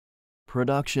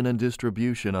Production and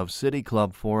distribution of City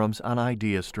Club forums on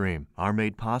IdeaStream are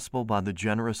made possible by the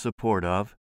generous support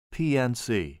of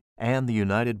PNC and the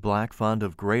United Black Fund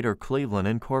of Greater Cleveland,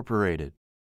 Incorporated.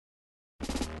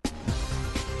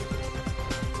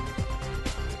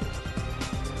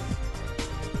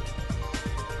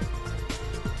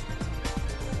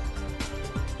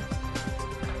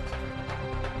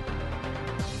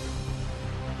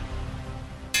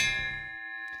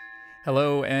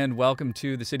 Hello and welcome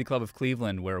to the City Club of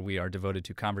Cleveland, where we are devoted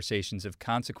to conversations of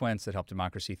consequence that help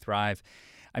democracy thrive.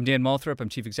 I'm Dan Moulthrop. I'm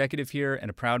Chief Executive here and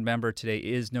a proud member. Today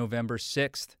is November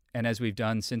 6th, and as we've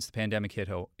done since the pandemic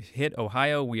hit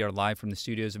Ohio, we are live from the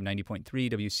studios of 90.3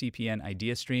 WCPN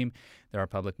IdeaStream. They're our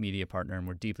public media partner, and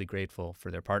we're deeply grateful for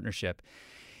their partnership.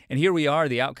 And here we are.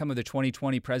 The outcome of the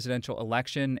 2020 presidential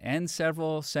election and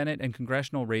several Senate and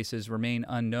congressional races remain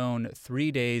unknown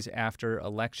 3 days after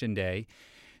Election Day.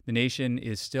 The nation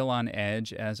is still on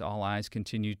edge as all eyes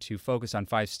continue to focus on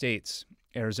 5 states: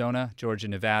 Arizona, Georgia,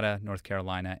 Nevada, North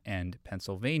Carolina, and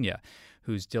Pennsylvania,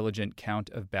 whose diligent count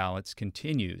of ballots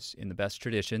continues in the best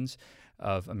traditions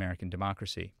of American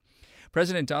democracy.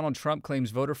 President Donald Trump claims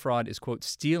voter fraud is, quote,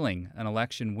 stealing an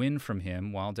election win from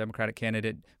him, while Democratic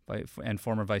candidate and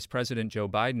former Vice President Joe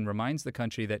Biden reminds the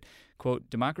country that, quote,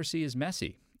 democracy is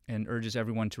messy, and urges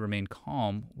everyone to remain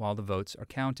calm while the votes are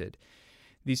counted.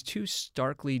 These two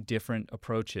starkly different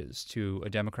approaches to a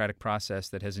democratic process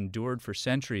that has endured for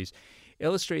centuries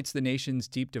illustrates the nation's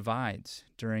deep divides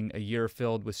during a year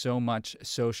filled with so much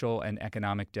social and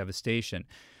economic devastation.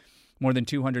 More than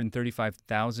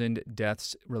 235,000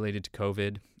 deaths related to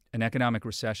COVID, an economic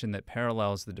recession that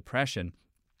parallels the Depression,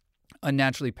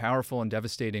 unnaturally powerful and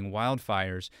devastating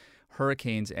wildfires,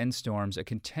 hurricanes and storms, a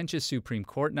contentious Supreme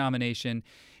Court nomination,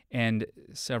 and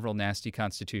several nasty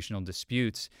constitutional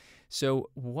disputes. So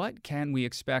what can we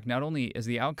expect not only as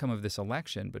the outcome of this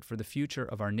election, but for the future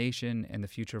of our nation and the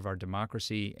future of our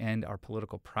democracy and our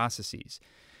political processes?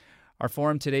 Our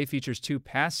forum today features 2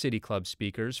 past City Club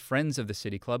speakers, friends of the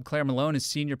City Club. Claire Malone is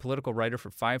senior political writer for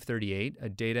 538, a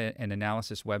data and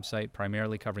analysis website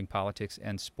primarily covering politics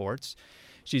and sports.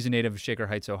 She's a native of Shaker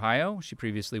Heights, Ohio. She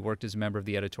previously worked as a member of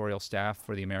the editorial staff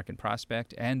for the American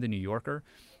Prospect and the New Yorker.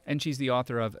 And she's the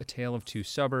author of A Tale of Two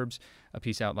Suburbs, a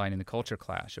piece outlining the culture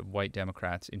clash of white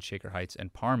Democrats in Shaker Heights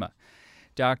and Parma.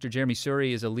 Dr. Jeremy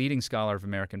Suri is a leading scholar of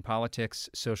American politics,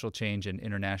 social change, and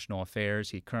international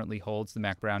affairs. He currently holds the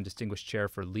Mac Brown Distinguished Chair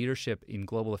for Leadership in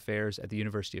Global Affairs at the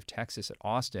University of Texas at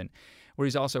Austin, where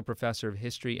he's also professor of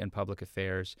history and public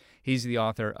affairs. He's the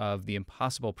author of The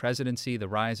Impossible Presidency, The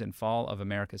Rise and Fall of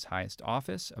America's Highest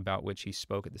Office, about which he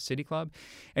spoke at the City Club.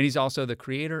 And he's also the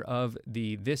creator of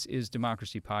the This Is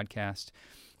Democracy podcast.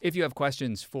 If you have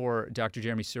questions for Dr.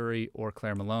 Jeremy Suri or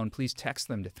Claire Malone, please text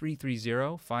them to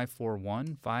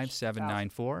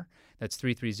 330-541-5794. That's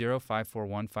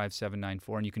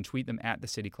 330-541-5794. And you can tweet them at the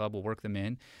City Club. We'll work them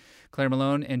in. Claire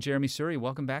Malone and Jeremy Suri,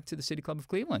 welcome back to the City Club of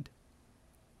Cleveland.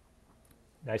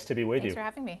 Nice to be with you. Thanks for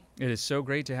having me. It is so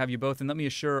great to have you both. And let me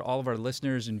assure all of our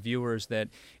listeners and viewers that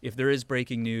if there is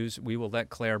breaking news, we will let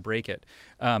Claire break it.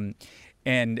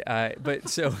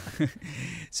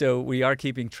 So we are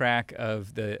keeping track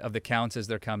of the counts as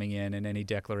they're coming in and any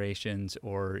declarations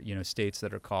or states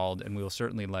that are called, and we will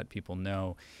certainly let people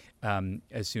know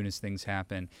as soon as things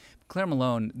happen. Claire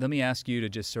Malone, let me ask you to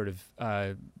just sort of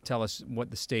tell us what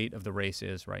the state of the race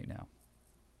is right now.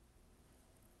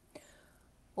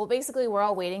 Well, basically, we're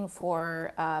all waiting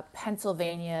for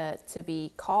Pennsylvania to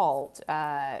be called.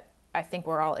 I think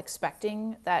we're all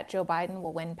expecting that Joe Biden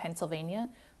will win Pennsylvania.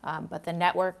 But the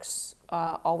networks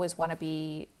always want to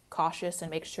be cautious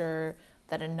and make sure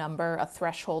that a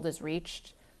threshold is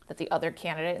reached that the other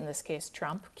candidate, in this case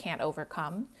Trump, can't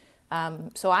overcome.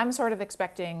 So I'm sort of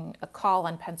expecting a call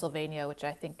on Pennsylvania, which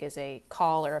I think is a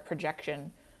call or a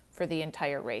projection for the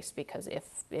entire race, because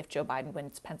if Joe Biden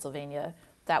wins Pennsylvania,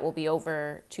 that will be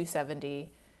over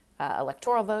 270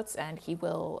 electoral votes, and he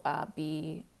will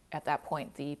be, at that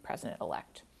point, the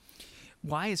president-elect.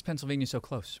 Why is Pennsylvania so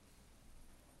close?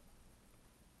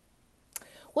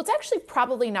 Well, it's actually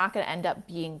probably not going to end up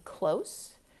being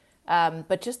close,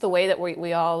 but just the way that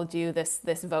we all do this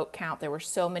vote count, there were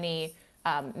so many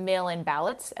mail-in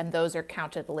ballots, and those are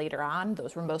counted later on.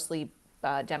 Those were mostly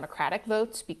Democratic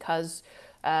votes because,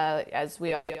 as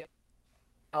we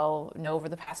all know, over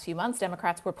the past few months,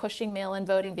 Democrats were pushing mail-in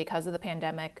voting because of the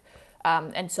pandemic,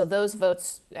 and so those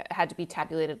votes had to be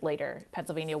tabulated later.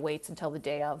 Pennsylvania waits until the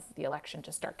day of the election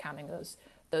to start counting those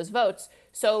votes.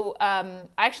 So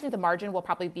actually the margin will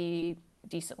probably be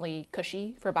decently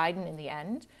cushy for Biden in the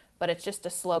end, but it's just a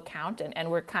slow count,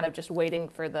 and we're kind of just waiting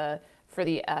for the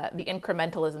the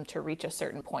incrementalism to reach a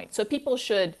certain point. So people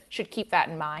should keep that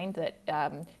in mind. That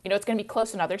it's going to be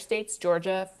close in other states.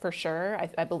 Georgia, for sure.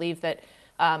 I believe that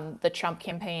the Trump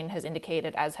campaign has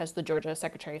indicated, as has the Georgia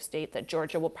Secretary of State, that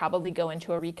Georgia will probably go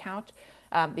into a recount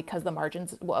because the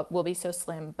margins will be so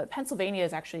slim. But Pennsylvania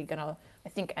is actually going to, I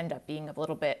think, end up being a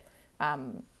little bit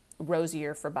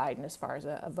rosier for Biden as far as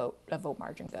a vote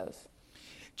margin goes.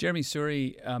 Jeremy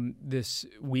Suri, this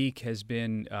week has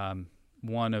been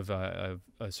one of a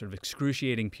sort of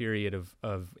excruciating period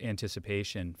of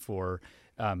anticipation for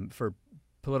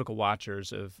political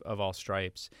watchers of all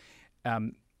stripes.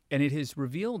 And it has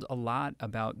revealed a lot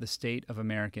about the state of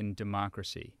American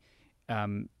democracy.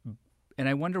 And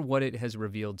I wonder what it has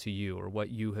revealed to you, or what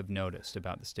you have noticed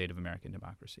about the state of American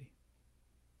democracy.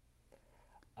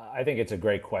 I think it's a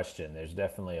great question. There's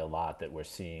definitely a lot that we're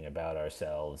seeing about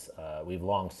ourselves. We've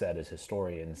long said as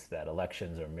historians that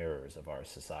elections are mirrors of our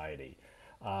society.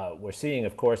 We're seeing,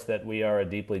 of course, that we are a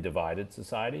deeply divided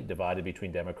society, divided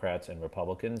between Democrats and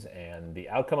Republicans, and the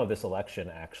outcome of this election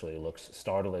actually looks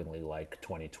startlingly like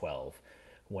 2012,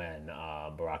 when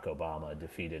Barack Obama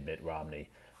defeated Mitt Romney.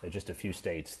 There are just a few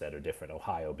states that are different,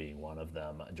 Ohio being one of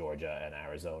them, Georgia and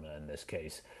Arizona in this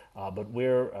case. But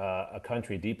we're a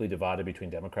country deeply divided between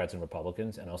Democrats and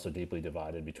Republicans, and also deeply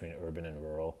divided between urban and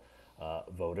rural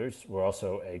voters. We're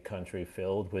also a country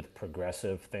filled with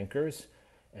progressive thinkers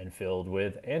and filled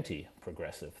with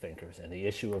anti-progressive thinkers. And the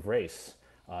issue of race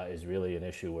is really an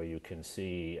issue where you can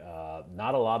see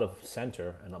not a lot of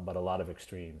center, but a lot of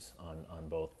extremes on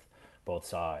both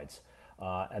sides.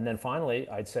 And then finally,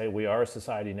 I'd say we are a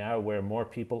society now where more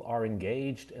people are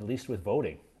engaged, at least with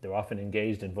voting. They're often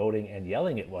engaged in voting and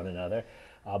yelling at one another,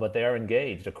 but they are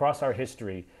engaged. Across our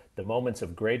history, the moments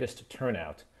of greatest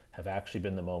turnout have actually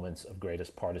been the moments of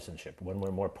greatest partisanship. When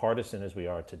we're more partisan as we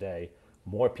are today,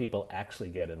 more people actually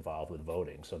get involved with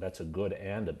voting. So that's a good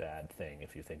and a bad thing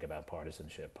if you think about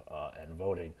partisanship and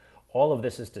voting. All of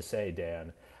this is to say,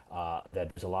 Dan, that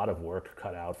there's a lot of work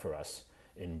cut out for us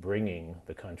in bringing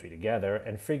the country together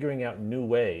and figuring out new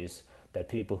ways that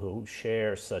people who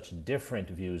share such different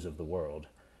views of the world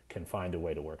can find a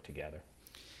way to work together.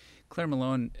 Claire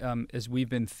Malone, as we've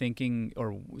been thinking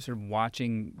or sort of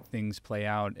watching things play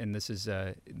out, and this is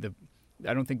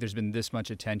I don't think there's been this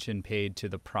much attention paid to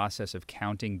the process of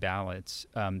counting ballots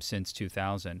since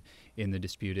 2000 in the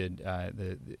disputed,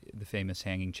 the famous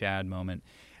hanging Chad moment.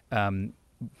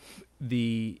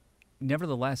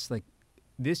 Nevertheless, like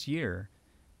this year,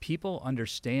 people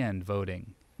understand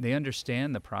voting. They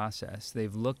understand the process.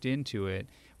 They've looked into it.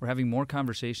 We're having more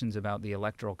conversations about the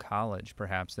Electoral College,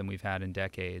 perhaps, than we've had in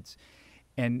decades.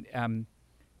 And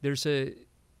there's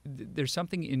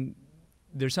something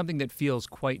that feels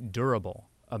quite durable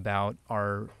about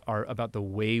about the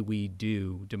way we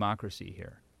do democracy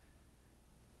here.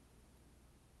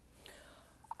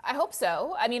 I hope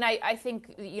so. I mean, I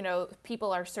think,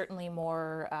 people are certainly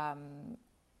more,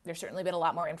 there's certainly been a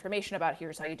lot more information about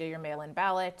here's how you do your mail-in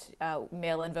ballot,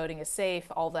 mail-in voting is safe,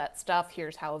 all that stuff,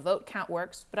 here's how a vote count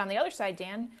works. But on the other side,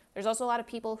 Dan, there's also a lot of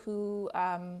people who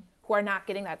are not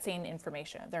getting that same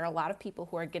information. There are a lot of people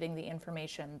who are getting the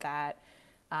information that,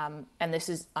 and this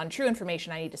is untrue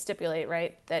information, I need to stipulate,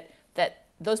 right, that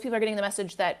those people are getting the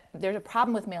message that there's a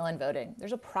problem with mail-in voting.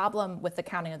 There's a problem with the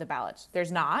counting of the ballots.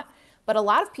 There's not. But a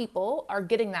lot of people are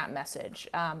getting that message,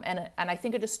 and I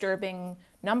think a disturbing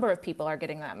number of people are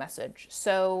getting that message.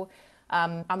 So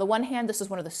on the one hand, this is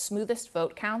one of the smoothest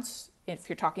vote counts, if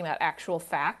you're talking about actual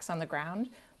facts on the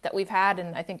ground, that we've had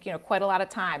in, I think, quite a lot of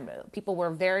time. People were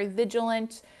very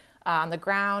vigilant on the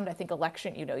ground. I think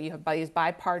election, you have these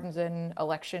bipartisan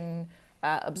election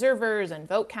observers and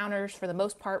vote counters. For the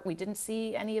most part, we didn't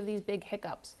see any of these big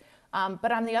hiccups.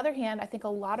 But on the other hand, I think a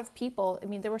lot of people,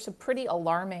 there were some pretty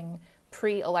alarming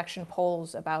pre-election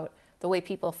polls about the way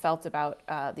people felt about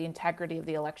the integrity of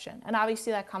the election. And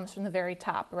obviously that comes from the very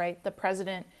top, right? The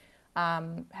president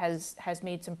has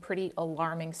made some pretty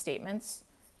alarming statements,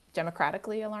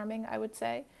 democratically alarming, I would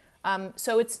say.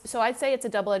 So I'd say it's a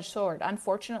double-edged sword.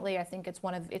 Unfortunately, I think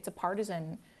it's a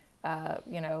partisan,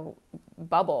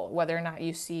 bubble, whether or not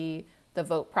you see the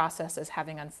vote process as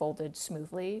having unfolded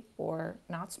smoothly or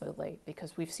not smoothly,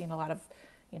 because we've seen a lot of,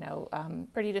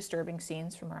 pretty disturbing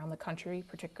scenes from around the country,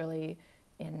 particularly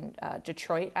in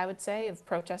Detroit, I would say, of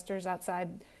protesters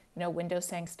outside, windows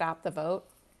saying "Stop the vote"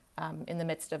 in the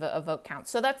midst of a vote count.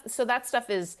 So that stuff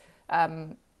is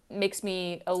makes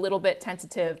me a little bit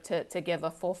tentative to give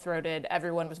a full-throated.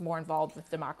 Everyone was more involved with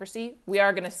democracy. We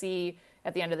are going to see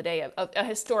at the end of the day a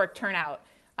historic turnout.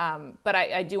 But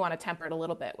I do want to temper it a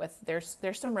little bit with there's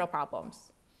some real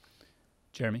problems.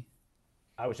 Jeremy?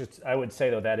 I would say,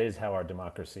 though, that is how our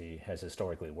democracy has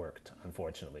historically worked,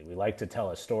 unfortunately. We like to tell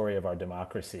a story of our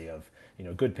democracy of,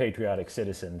 good patriotic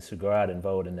citizens who go out and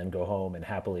vote and then go home and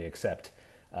happily accept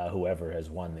whoever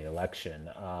has won the election.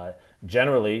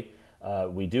 Generally,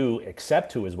 we do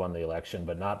accept who has won the election,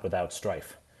 but not without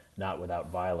strife, not without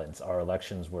violence. Our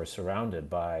elections were surrounded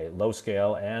by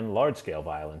low-scale and large-scale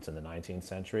violence in the 19th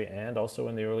century and also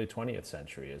in the early 20th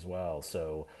century as well.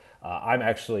 So I'm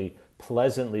actually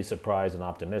pleasantly surprised and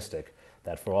optimistic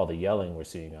that for all the yelling we're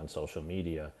seeing on social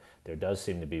media, there does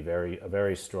seem to be a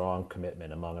very strong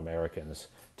commitment among Americans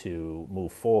to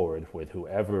move forward with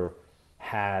whoever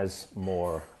has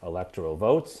more electoral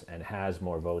votes and has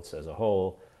more votes as a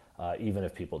whole, even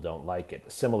if people don't like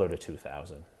it, similar to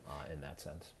 2000 in that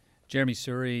sense. Jeremy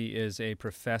Suri is a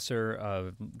professor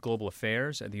of global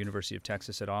affairs at the University of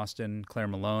Texas at Austin. Claire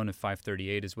Malone of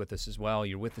 538 is with us as well.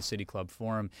 You're with the City Club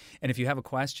Forum. And if you have a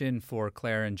question for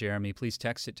Claire and Jeremy, please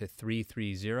text it to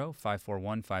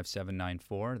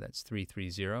 330-541-5794. That's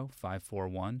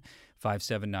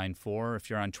 330-541-5794. If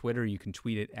you're on Twitter, you can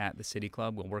tweet it at the City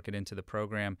Club. We'll work it into the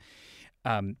program.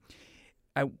 I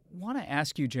want to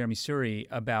ask you, Jeremy Suri,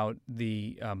 about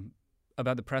the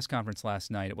press conference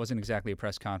last night. It wasn't exactly a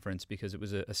press conference because it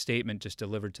was a statement just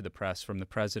delivered to the press from the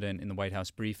president in the White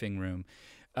House briefing room.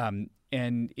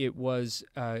 And it was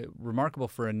remarkable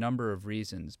for a number of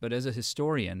reasons. But as a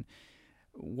historian,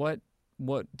 what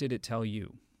did it tell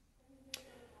you?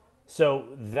 So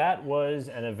that was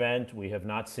an event we have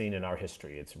not seen in our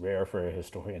history. It's rare for a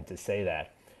historian to say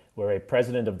that, where a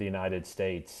president of the United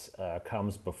States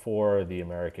comes before the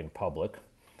American public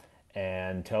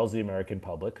and tells the American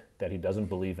public that he doesn't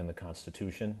believe in the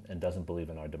Constitution and doesn't believe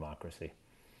in our democracy.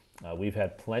 We've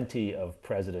had plenty of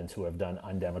presidents who have done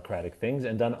undemocratic things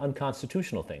and done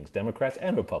unconstitutional things, Democrats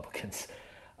and Republicans.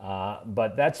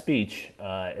 But that speech,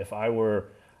 if I were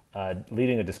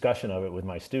leading a discussion of it with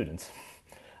my students,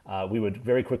 we would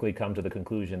very quickly come to the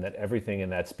conclusion that everything in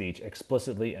that speech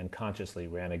explicitly and consciously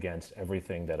ran against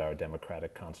everything that our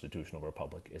democratic constitutional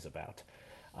republic is about.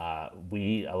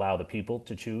 We allow the people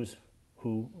to choose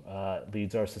who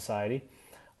leads our society.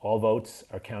 All votes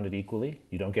are counted equally.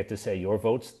 You don't get to say your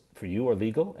votes for you are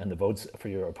legal and the votes for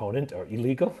your opponent are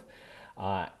illegal.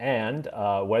 And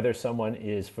whether someone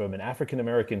is from an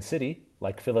African-American city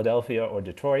like Philadelphia or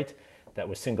Detroit that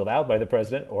was singled out by the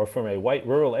president, or from a white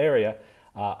rural area,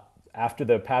 after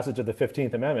the passage of the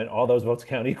 15th Amendment, all those votes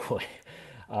count equally.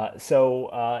 So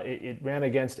it ran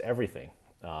against everything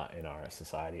in our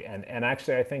society. And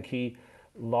actually, I think he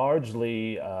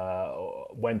largely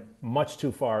went much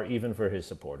too far, even for his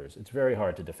supporters. It's very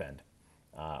hard to defend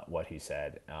what he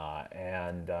said.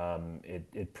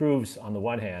 It proves, on the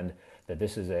one hand, that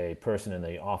this is a person in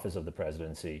the office of the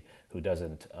presidency who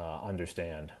doesn't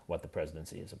understand what the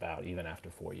presidency is about, even after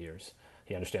 4 years.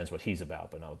 He understands what he's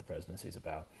about, but not what the presidency is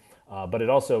about. But it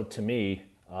also, to me,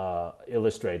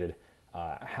 illustrated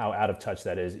how out of touch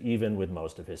that is, even with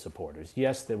most of his supporters.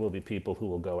 Yes, there will be people who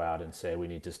will go out and say we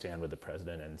need to stand with the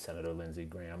president, and Senator Lindsey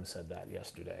Graham said that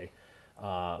yesterday.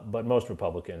 But most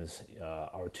Republicans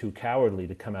are too cowardly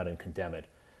to come out and condemn it,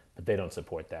 but they don't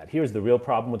support that. Here's the real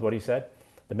problem with what he said.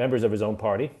 The members of his own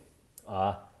party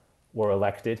were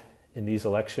elected in these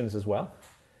elections as well.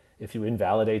 If you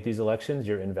invalidate these elections,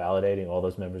 you're invalidating all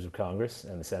those members of Congress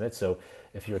and the Senate. So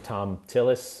if you're Tom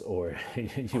Tillis or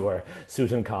you are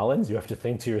Susan Collins, you have to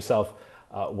think to yourself,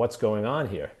 what's going on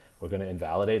here? We're going to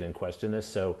invalidate and question this.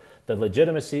 So the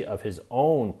legitimacy of his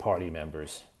own party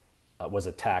members was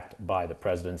attacked by the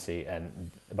presidency and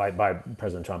by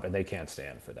President Trump, and they can't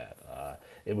stand for that.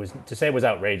 To say it was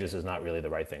outrageous is not really the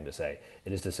right thing to say.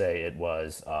 It is to say it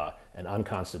was an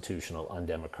unconstitutional,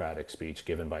 undemocratic speech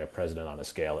given by a president on a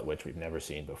scale at which we've never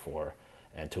seen before,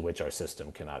 and to which our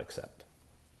system cannot accept.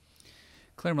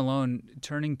 Claire Malone,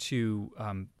 turning to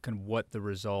kind of what the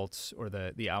results or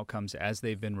the outcomes as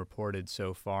they've been reported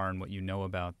so far and what you know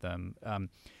about them.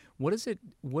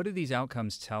 What do these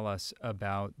outcomes tell us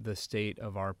about the state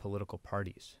of our political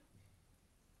parties?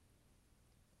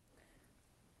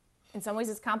 In some ways,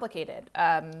 it's complicated.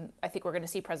 I think we're going to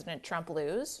see President Trump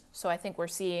lose. So I think we're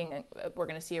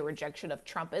going to see a rejection of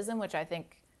Trumpism, which I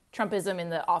think Trumpism in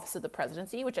the office of the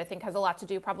presidency, which I think has a lot to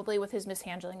do probably with his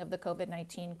mishandling of the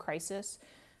COVID-19 crisis.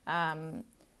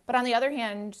 But on the other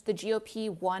hand, the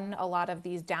GOP won a lot of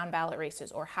these down ballot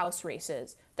races or House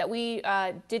races that we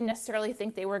didn't necessarily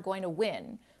think they were going to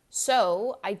win.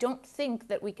 So I don't think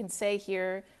that we can say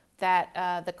here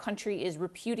that the country is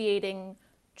repudiating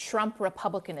Trump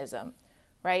republicanism,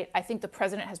 right? I think the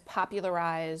president has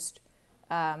popularized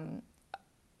what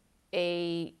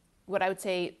I would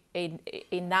say a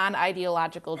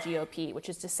non-ideological GOP, which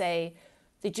is to say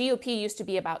The GOP used to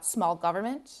be about small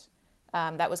government.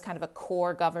 That was kind of a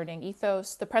core governing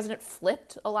ethos. The president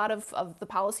flipped a lot of the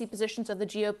policy positions of the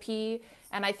GOP,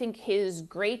 and I think his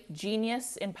great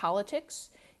genius in politics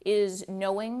is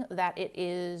knowing that it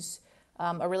is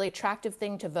a really attractive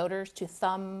thing to voters to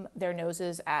thumb their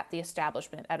noses at the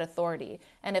establishment, at authority.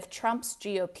 And if Trump's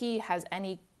GOP has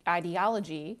any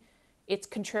ideology, it's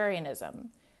contrarianism.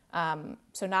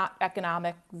 So not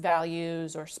economic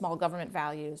values or small government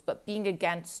values, but being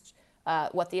against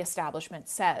what the establishment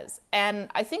says. And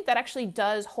I think that actually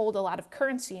does hold a lot of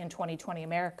currency in 2020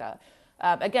 America.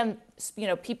 Again,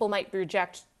 people might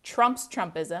reject Trump's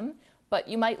Trumpism, but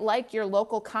you might like your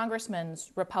local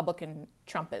congressman's Republican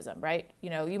Trumpism, right?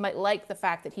 You might like the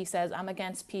fact that he says, I'm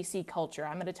against PC culture.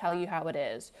 I'm going to tell you how it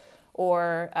is.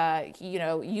 Or,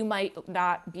 you might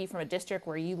not be from a district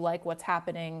where you like what's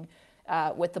happening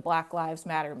with the Black Lives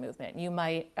Matter movement. You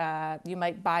might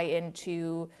buy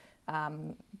into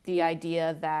the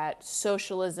idea that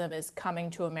socialism is coming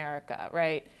to America,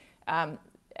 right?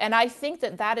 And I think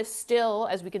that is still,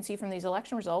 as we can see from these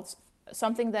election results,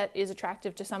 something that is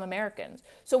attractive to some Americans.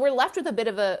 So we're left with a bit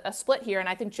of a split here, and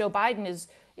I think Joe Biden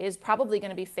is probably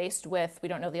going to be faced with, we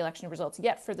don't know the election results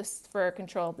yet for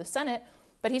control of the Senate,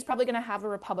 but he's probably going to have a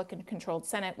Republican-controlled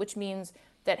Senate, which means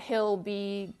that he'll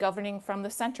be governing from the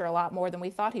center a lot more than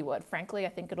we thought he would. Frankly, I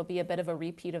think it'll be a bit of a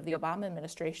repeat of the Obama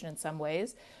administration in some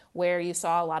ways, where you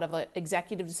saw a lot of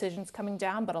executive decisions coming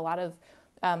down, but a lot of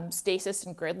stasis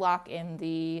and gridlock in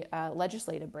the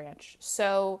legislative branch.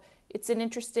 So it's an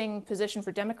interesting position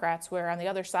for Democrats, where on the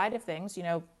other side of things,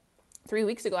 3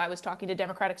 weeks ago, I was talking to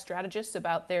Democratic strategists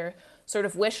about their sort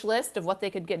of wish list of what they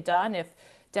could get done if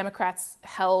Democrats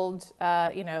held,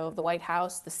 the White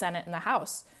House, the Senate, and the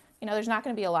House. There's not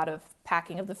going to be a lot of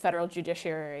packing of the federal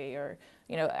judiciary or,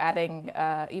 adding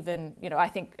I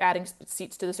think adding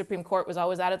seats to the Supreme Court was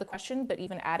always out of the question, but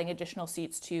even adding additional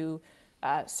seats to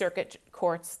circuit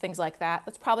courts, things like that,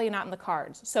 that's probably not in the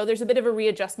cards. So there's a bit of a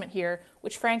readjustment here,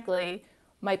 which frankly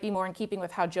might be more in keeping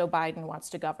with how Joe Biden wants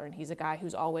to govern. He's a guy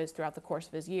who's always, throughout the course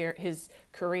of his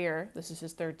career, this is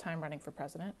his third time running for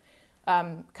president,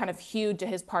 kind of hewed to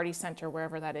his party center,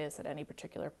 wherever that is at any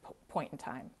particular point in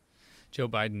time. Joe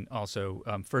Biden also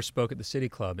first spoke at the City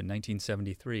Club in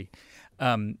 1973,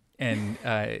 and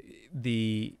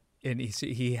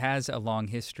he has a long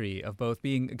history of both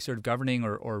being sort of governing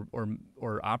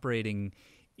or operating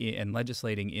and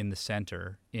legislating in the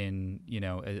center,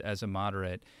 as a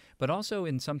moderate, but also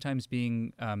in sometimes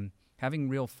being having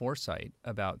real foresight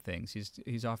about things.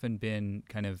 He's often been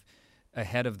kind of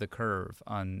ahead of the curve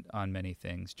on many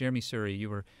things. Jeremy Suri, you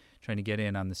were trying to get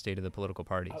in on the state of the political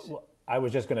parties. I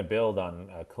was just going to build on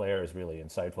Claire's really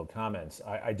insightful comments.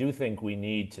 I do think we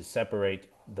need to separate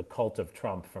the cult of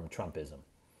Trump from Trumpism.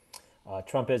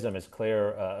 Trumpism, as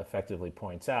Claire effectively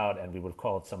points out, and we would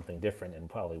call it something different and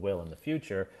probably will in the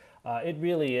future, it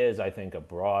really is, I think, a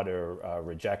broader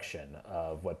rejection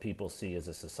of what people see as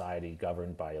a society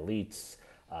governed by elites,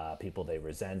 people they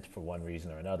resent for one reason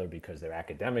or another because they're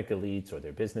academic elites or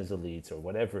they're business elites or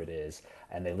whatever it is,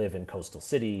 and they live in coastal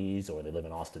cities or they live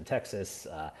in Austin, Texas,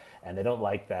 and they don't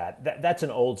like that. That's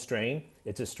an old strain.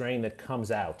 It's a strain that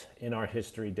comes out in our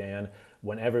history, Dan,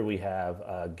 whenever we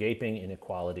have gaping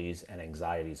inequalities and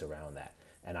anxieties around that.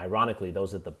 And ironically,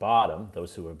 those at the bottom,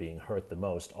 those who are being hurt the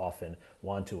most, often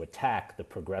want to attack the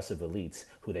progressive elites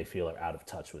who they feel are out of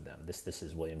touch with them. This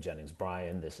is William Jennings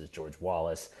Bryan, this is George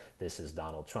Wallace, this is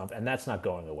Donald Trump, and that's not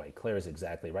going away. Claire is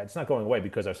exactly right. It's not going away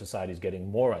because our society is getting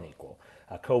more unequal.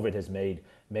 COVID has made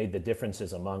the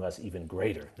differences among us even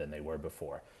greater than they were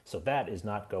before. So that is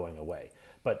not going away.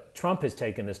 But Trump has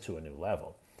taken this to a new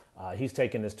level. He's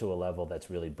taken this to a level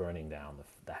that's really burning down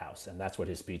the House, and that's what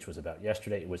his speech was about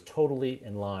yesterday. It was totally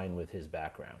in line with his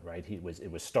background, right? It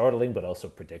was startling, but also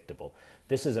predictable.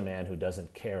 This is a man who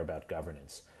doesn't care about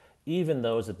governance. Even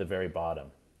those at the very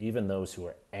bottom, even those who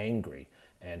are angry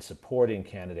and supporting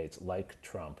candidates like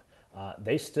Trump,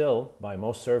 they still, by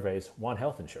most surveys, want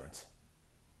health insurance.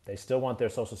 They still want their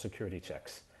Social Security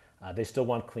checks. They still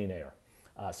want clean air.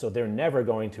 So they're never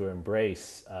going to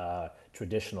embrace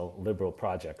traditional liberal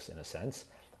projects in a sense,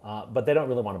 but they don't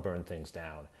really want to burn things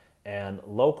down. And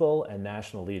local and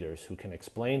national leaders who can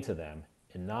explain to them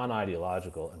in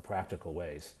non-ideological and practical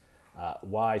ways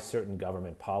why certain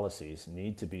government policies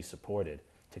need to be supported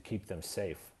to keep them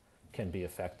safe can be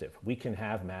effective. We can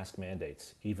have mask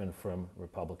mandates, even from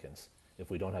Republicans, if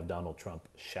we don't have Donald Trump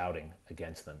shouting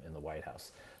against them in the White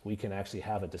House. We can actually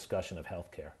have a discussion of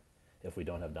health care if we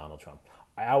don't have Donald Trump.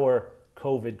 Our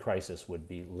COVID crisis would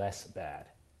be less bad,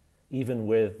 even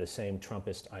with the same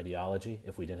Trumpist ideology,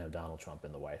 if we didn't have Donald Trump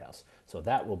in the White House. So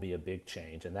that will be a big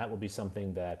change, and that will be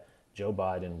something that Joe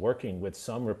Biden, working with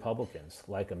some Republicans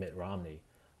like a Mitt Romney,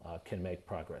 can make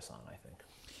progress on, I think.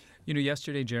 You know,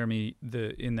 yesterday, Jeremy,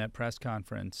 in that press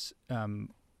conference, I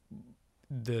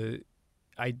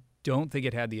don't think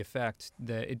it had the effect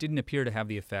it didn't appear to have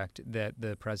the effect that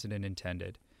the president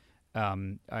intended.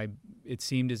 It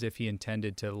seemed as if he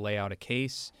intended to lay out a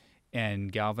case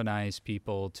and galvanize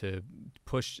people to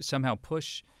somehow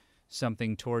push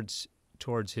something towards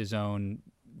his own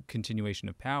continuation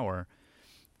of power.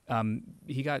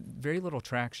 He got very little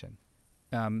traction.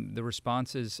 The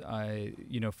responses,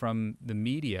 from the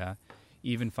media,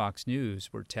 even Fox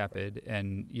News, were tepid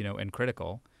and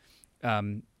critical.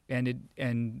 And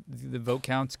the vote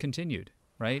counts continued,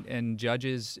 right? And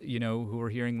judges, who were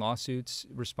hearing lawsuits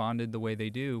responded the way they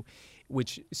do,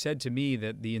 which said to me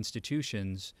that the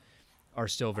institutions are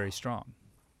still very strong.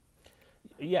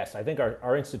 Yes, I think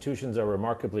our institutions are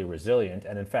remarkably resilient.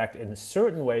 And in fact, in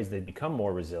certain ways, they've become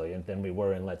more resilient than we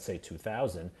were in, let's say,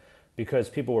 2000, because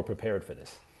people were prepared for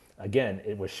this. Again,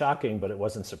 it was shocking, but it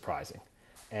wasn't surprising.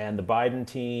 And the Biden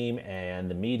team and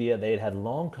the media, they had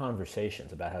long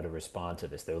conversations about how to respond to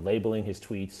this. They were labeling his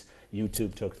tweets.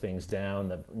 YouTube took things down,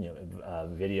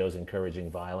 videos encouraging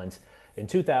violence. In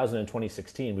 2000 and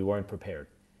 2016, we weren't prepared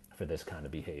for this kind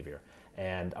of behavior.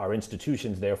 And our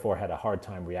institutions, therefore, had a hard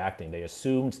time reacting. They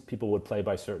assumed people would play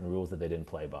by certain rules that they didn't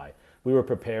play by. We were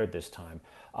prepared this time.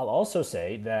 I'll also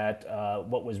say that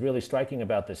what was really striking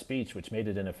about the speech, which made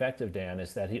it ineffective, Dan,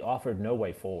 is that he offered no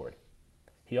way forward.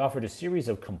 He offered a series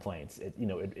of complaints.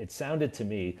 It sounded to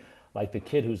me like the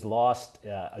kid who's lost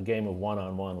a game of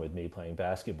one-on-one with me playing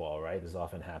basketball, right? This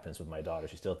often happens with my daughter.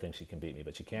 She still thinks she can beat me,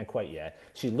 but she can't quite yet.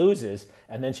 She loses,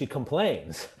 and then she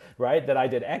complains, right? That I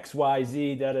did X, Y,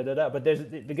 Z, da-da-da-da. But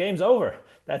the game's over.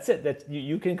 That's it. That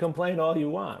you can complain all you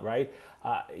want, right?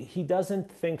 He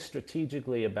doesn't think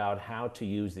strategically about how to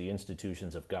use the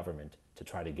institutions of government to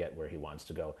try to get where he wants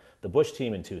to go. The Bush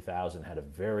team in 2000 had a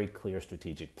very clear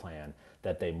strategic plan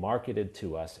that they marketed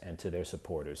to us and to their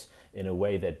supporters in a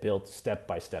way that built step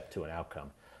by step to an outcome.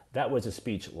 That was a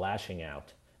speech lashing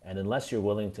out. And unless you're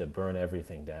willing to burn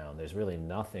everything down, there's really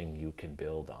nothing you can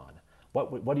build on.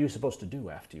 What are you supposed to do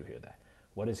after you hear that?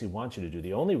 What does he want you to do?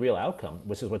 The only real outcome,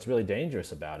 which is what's really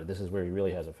dangerous about it, this is where he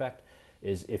really has effect,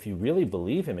 is if you really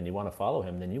believe him and you want to follow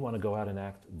him, then you want to go out and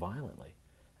act violently.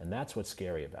 And that's what's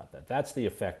scary about that. That's the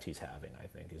effect he's having, I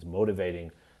think, is motivating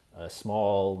a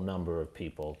small number of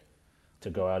people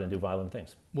to go out and do violent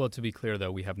things. Well, to be clear,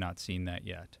 though, we have not seen that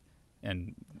yet,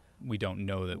 and we don't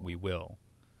know that we will.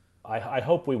 I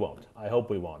hope we won't. I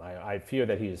hope we won't. I fear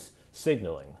that he's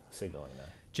signaling that.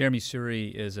 Jeremy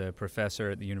Suri is a professor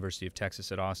at the University of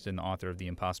Texas at Austin, author of The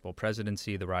Impossible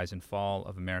Presidency, The Rise and Fall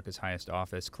of America's Highest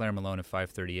Office. Claire Malone of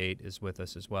 538 is with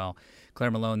us as well. Claire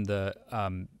Malone,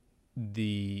 one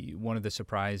of the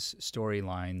surprise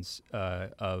storylines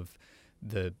of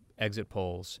the exit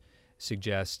polls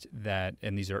suggest that,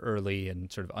 and these are early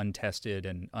and sort of untested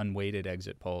and unweighted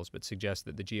exit polls, but suggest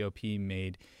that the GOP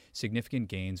made significant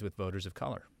gains with voters of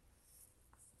color.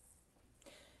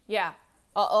 Yeah,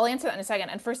 I'll answer that in a second.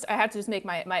 And first, I have to just make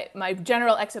my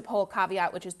general exit poll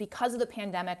caveat, which is because of the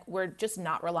pandemic, we're just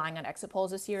not relying on exit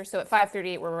polls this year. So at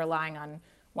 538, we're relying on,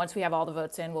 once we have all the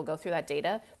votes in, we'll go through that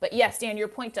data. But yes, Dan, your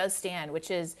point does stand,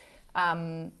 which is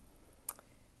the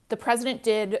president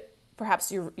did,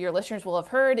 perhaps your listeners will have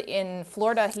heard, in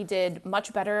Florida, he did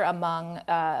much better among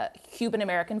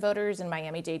Cuban-American voters in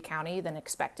Miami-Dade County than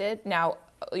expected. Now,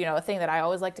 a thing that I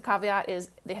always like to caveat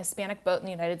is the Hispanic vote in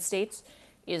the United States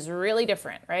is really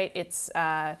different, right? It's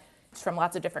from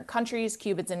lots of different countries.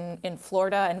 Cubans in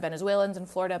Florida and Venezuelans in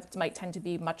Florida might tend to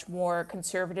be much more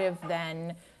conservative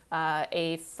than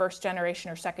a first generation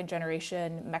or second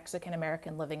generation Mexican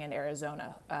American living in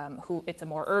Arizona, Arizona's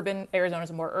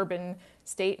a more urban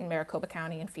state, in Maricopa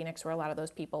County and Phoenix, where a lot of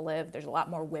those people live. There's a lot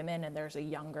more women and there's a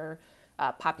younger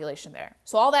population there.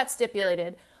 So all that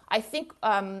stipulated, I think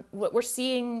what we're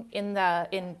seeing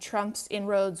in Trump's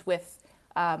inroads with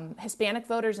Hispanic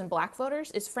voters and Black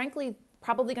voters is frankly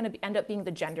probably going to end up being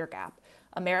the gender gap.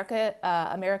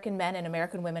 American men and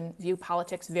American women view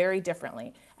politics very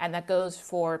differently, and that goes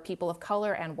for people of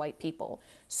color and white people.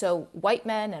 So white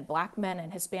men and Black men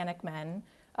and Hispanic men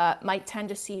might tend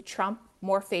to see Trump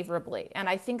more favorably. And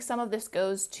I think some of this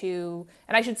goes to,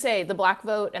 and I should say the Black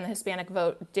vote and the Hispanic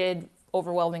vote did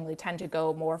overwhelmingly tend to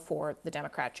go more for the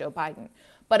Democrat Joe Biden.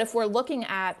 But if we're looking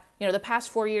at the past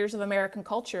 4 years of American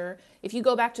culture, if you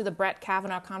go back to the Brett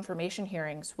Kavanaugh confirmation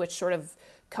hearings, which sort of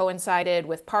coincided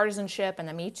with partisanship and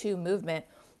the Me Too movement,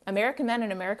 American men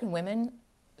and American women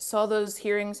saw those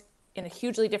hearings in a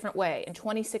hugely different way. In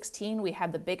 2016, we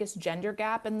had the biggest gender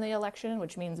gap in the election,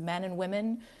 which means men and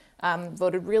women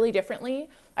voted really differently.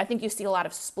 I think you see a lot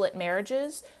of split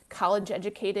marriages.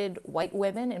 College-educated white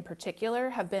women in particular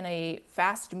have been a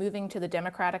fast moving to the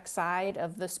Democratic side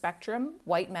of the spectrum.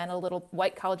 White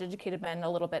college-educated men a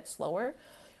little bit slower.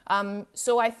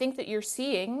 So I think that you're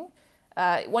seeing,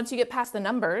 once you get past the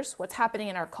numbers, what's happening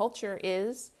in our culture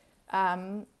is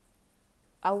a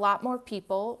lot more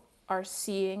people are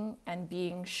seeing and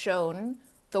being shown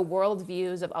the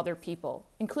worldviews of other people,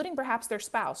 including perhaps their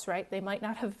spouse, right? They might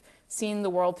not have seen the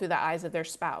world through the eyes of their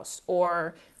spouse.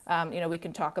 Or, we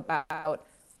can talk about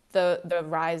the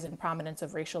rise in prominence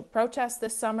of racial protests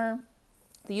this summer.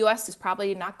 The US is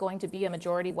probably not going to be a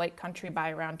majority white country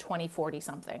by around 2040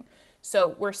 something.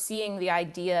 So we're seeing the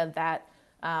idea that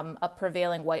a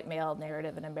prevailing white male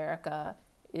narrative in America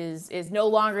is no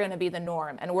longer going to be the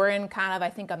norm. And we're in kind of, I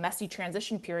think, a messy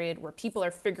transition period where people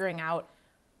are figuring out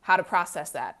how to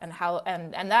process that and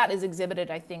that is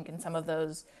exhibited, I think, in some of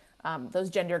those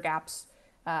gender gaps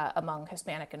among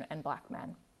Hispanic and Black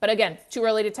men. But again, too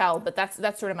early to tell, but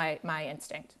that's sort of my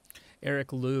instinct.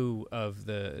 Eric Liu of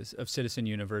Citizen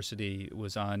University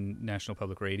was on National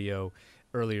Public Radio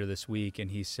earlier this week, and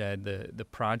he said the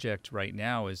project right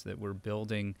now is that we're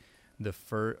building the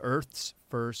Earth's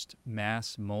first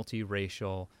mass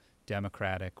multiracial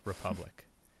democratic republic,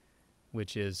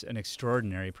 which is an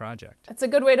extraordinary project. That's a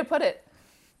good way to put it.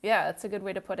 Yeah, that's a good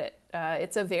way to put it.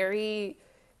 It's a very,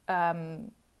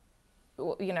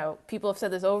 people have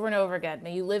said this over and over again.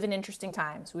 May you live in interesting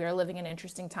times. We are living in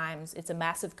interesting times. It's a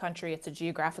massive country. It's a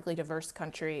geographically diverse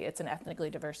country. It's an ethnically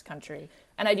diverse country.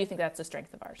 And I do think that's a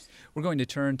strength of ours. We're going to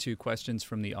turn to questions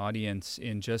from the audience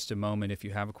in just a moment. If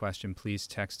you have a question, please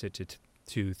text it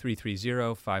to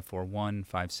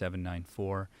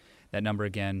 330-541-5794. That number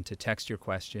again to text your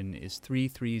question is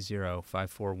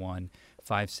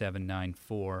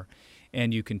 330-541-5794.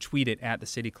 And you can tweet it at the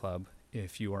City Club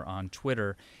if you are on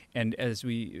Twitter. And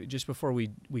just before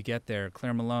we get there,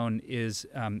 Claire Malone, is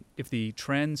if the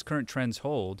current trends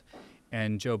hold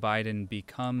and Joe Biden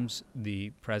becomes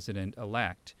the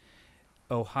president-elect,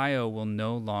 Ohio will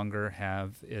no longer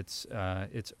have its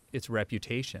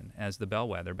reputation as the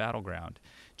bellwether battleground.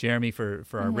 Jeremy, for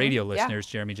our radio listeners,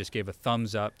 Jeremy just gave a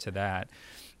thumbs up to that.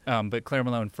 But Claire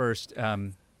Malone, first,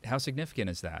 how significant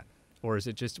is that, or was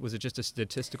it just a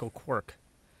statistical quirk?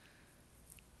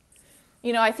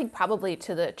 I think probably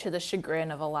to the chagrin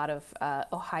of a lot of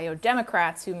Ohio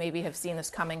Democrats who maybe have seen this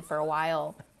coming for a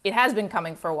while. It has been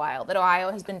coming for a while that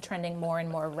Ohio has been trending more and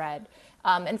more red.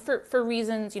 And for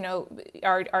reasons,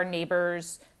 our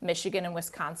neighbors, Michigan and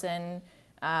Wisconsin,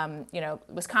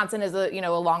 Wisconsin is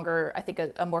a longer, I think,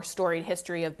 a more storied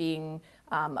history of being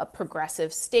a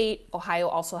progressive state. Ohio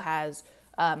also has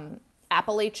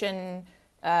Appalachian,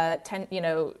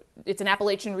 it's an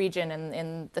Appalachian region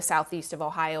in the southeast of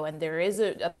Ohio, and there is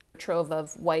a trove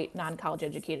of white, non-college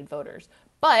educated voters.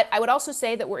 But I would also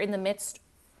say that we're in the midst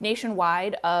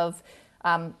nationwide of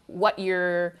what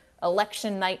your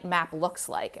election night map looks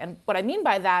like. And what I mean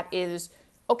by that is,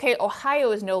 okay,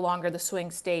 Ohio is no longer the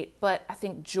swing state, but I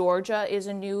think Georgia is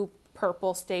a new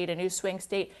purple state, a new swing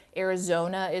state.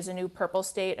 Arizona is a new purple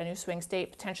state, a new swing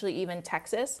state, potentially even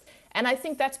Texas. And I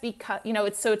think that's because,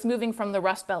 it's moving from the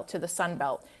Rust Belt to the Sun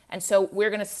Belt. And so we're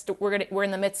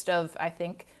in the midst of, I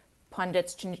think,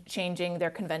 pundits changing their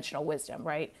conventional wisdom,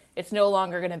 right? It's no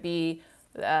longer going to be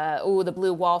the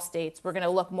blue wall states. We're going to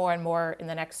look more and more in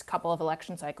the next couple of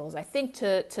election cycles, I think,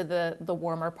 to the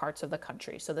warmer parts of the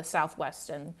country, so the Southwest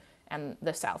and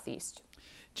the Southeast.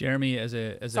 Jeremy,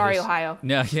 Sorry, Ohio.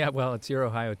 No, yeah, well, it's your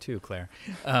Ohio too, Claire.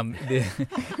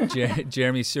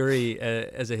 Jeremy Suri,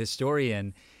 as a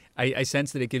historian, I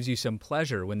sense that it gives you some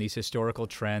pleasure when these historical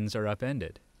trends are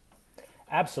upended.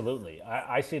 Absolutely.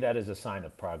 I see that as a sign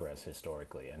of progress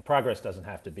historically, and progress doesn't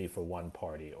have to be for one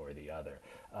party or the other.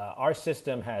 Our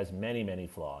system has many, many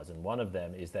flaws, and one of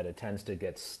them is that it tends to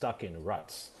get stuck in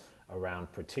ruts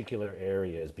around particular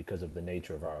areas because of the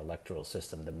nature of our electoral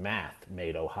system. The math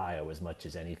made Ohio, as much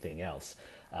as anything else,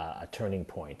 a turning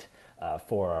point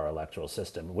for our electoral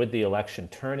system. With the election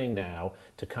turning now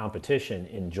to competition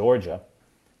in Georgia,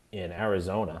 in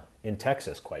Arizona, in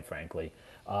Texas, quite frankly,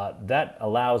 that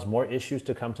allows more issues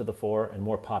to come to the fore and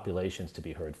more populations to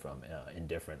be heard from in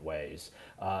different ways.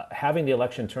 Having the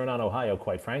election turn on Ohio,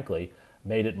 quite frankly,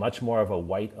 made it much more of a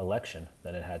white election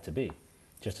than it had to be.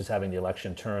 Just as having the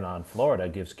election turn on Florida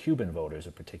gives Cuban voters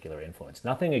a particular influence.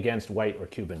 Nothing against white or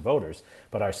Cuban voters,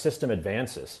 but our system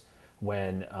advances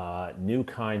when new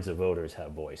kinds of voters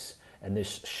have voice. And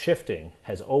this shifting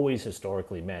has always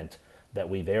historically meant that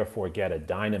we therefore get a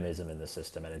dynamism in the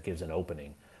system, and it gives an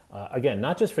opening Again,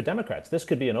 not just for Democrats. This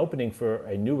could be an opening for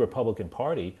a new Republican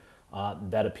Party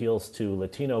that appeals to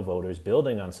Latino voters,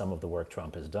 building on some of the work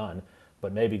Trump has done,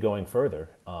 but maybe going further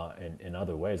in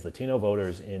other ways. Latino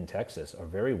voters in Texas are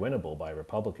very winnable by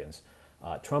Republicans.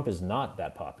 Trump is not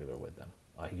that popular with them.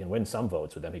 He can win some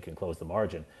votes with them, he can close the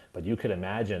margin, but you could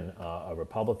imagine a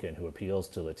Republican who appeals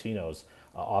to Latinos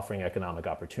offering economic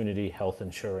opportunity, health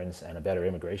insurance, and a better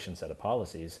immigration set of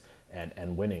policies,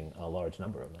 and winning a large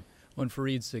number of them. When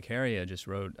Fareed Zakaria just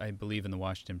wrote, I believe in the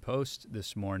Washington Post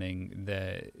this morning,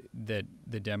 that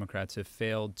the Democrats have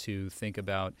failed to think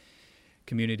about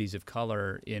communities of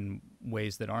color in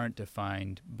ways that aren't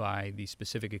defined by the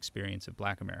specific experience of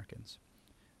Black Americans.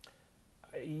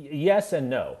 Yes and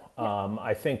no.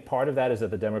 I think part of that is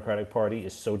that the Democratic Party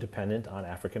is so dependent on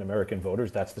African American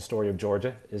voters. That's the story of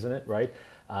Georgia, isn't it? Right?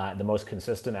 The most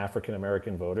consistent African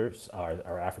American voters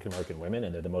are African American women,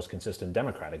 and they're the most consistent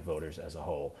Democratic voters as a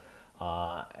whole.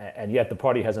 And yet the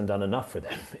party hasn't done enough for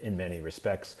them in many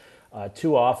respects.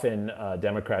 Too often,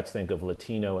 Democrats think of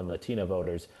Latino and Latina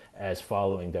voters as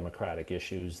following Democratic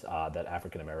issues that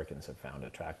African Americans have found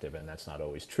attractive, and that's not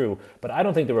always true. But I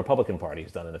don't think the Republican Party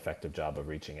has done an effective job of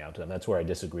reaching out to them. That's where I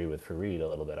disagree with Fareed a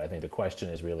little bit. I think the question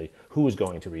is really who is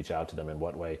going to reach out to them in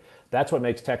what way. That's what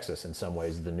makes Texas, in some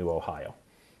ways, the new Ohio,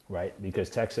 right? Because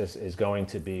Texas is going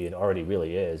to be, it already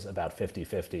really is, about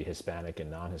 50-50 Hispanic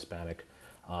and non-Hispanic.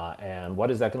 And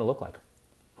what is that going to look like?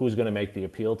 Who's going to make the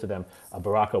appeal to them? A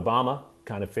Barack Obama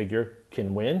kind of figure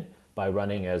can win by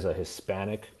running as a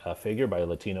Hispanic figure, by a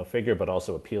Latino figure, but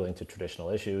also appealing to traditional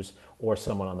issues, or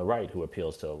someone on the right who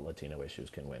appeals to Latino issues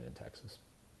can win in Texas.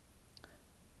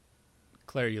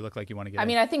 Claire, you look like you want to get I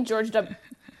mean, I think George W.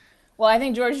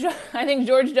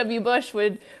 Bush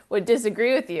would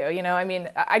disagree with you. You know, I mean,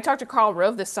 I talked to Karl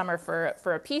Rove this summer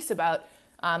for a piece about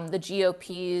the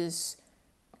GOP's,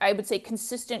 I would say,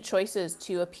 consistent choices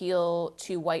to appeal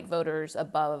to white voters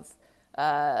above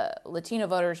Latino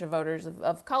voters or voters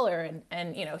of color.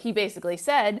 And you know, he basically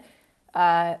said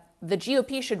the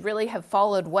GOP should really have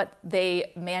followed what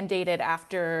they mandated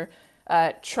after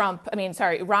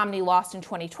Romney lost in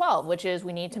 2012, which is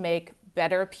we need to make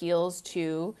better appeals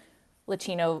to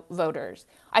Latino voters.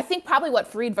 I think probably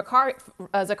what Fareed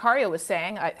Zakaria was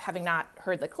saying, having not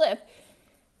heard the clip,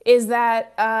 is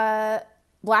that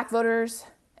Black voters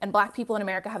and Black people in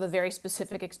America have a very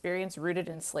specific experience rooted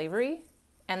in slavery,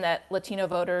 and that Latino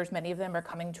voters, many of them are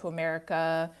coming to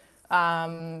America,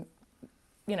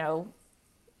 you know,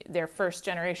 they're first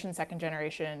generation, second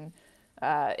generation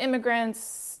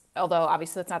immigrants, although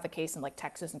obviously that's not the case in like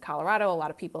Texas and Colorado. A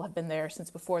lot of people have been there since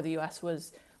before the US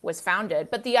was founded.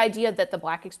 But the idea that the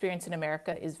Black experience in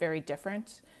America is very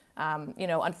different, you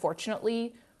know,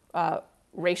 unfortunately,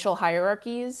 racial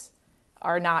hierarchies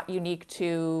are not unique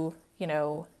to, you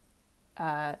know,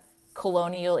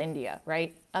 colonial India,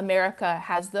 right? America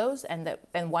has those,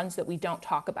 and ones that we don't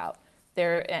talk about.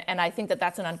 And I think that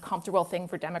that's an uncomfortable thing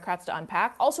for Democrats to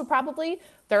unpack. Also, probably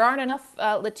there aren't enough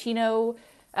Latino,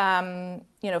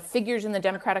 you know, figures in the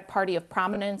Democratic Party of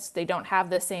prominence. They don't have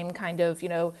the same kind of, you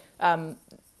know,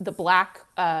 the Black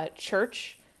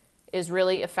church is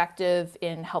really effective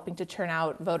in helping to turn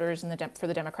out voters for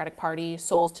the Democratic Party.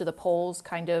 Souls to the polls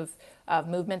kind of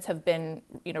movements have been,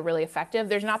 you know, really effective.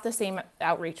 There's not the same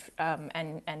outreach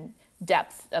and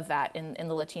depth of that in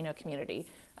the Latino community.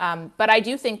 But I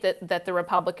do think that the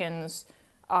Republicans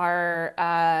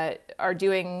are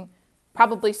doing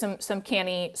probably some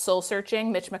canny soul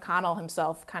searching. Mitch McConnell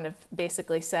himself kind of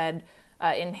basically said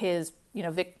in his, you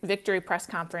know, victory press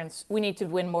conference, we need to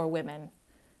win more women.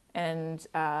 And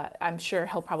I'm sure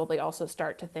he'll probably also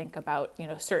start to think about, you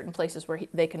know, certain places where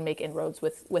they can make inroads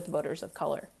with voters of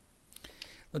color.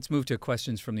 Let's move to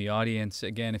questions from the audience.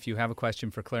 Again, if you have a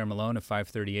question for Claire Malone of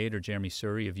 538 or Jeremy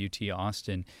Suri of UT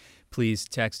Austin, please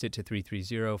text it to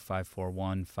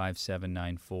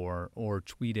 330-541-5794 or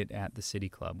tweet it at the City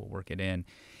Club. We'll work it in.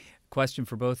 Question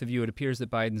for both of you. It appears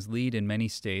that Biden's lead in many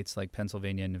states like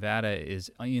Pennsylvania and Nevada is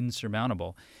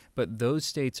insurmountable, but those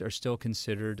states are still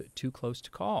considered too close to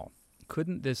call.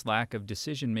 Couldn't this lack of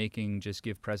decision-making just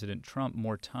give President Trump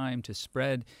more time to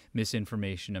spread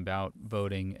misinformation about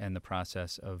voting and the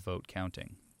process of vote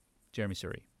counting? Jeremy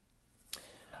Suri.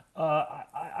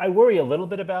 I worry a little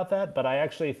bit about that, but I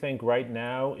actually think right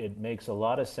now it makes a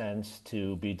lot of sense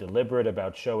to be deliberate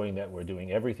about showing that we're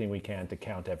doing everything we can to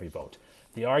count every vote.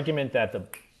 The argument that the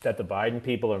Biden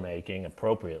people are making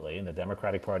appropriately, and the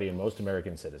Democratic Party and most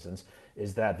American citizens,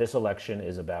 is that this election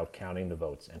is about counting the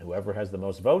votes, and whoever has the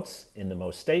most votes in the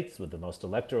most states with the most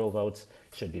electoral votes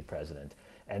should be president.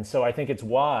 And so I think it's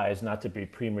wise not to be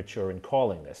premature in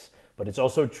calling this, but it's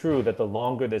also true that the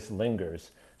longer this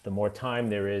lingers, the more time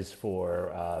there is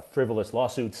for frivolous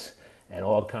lawsuits and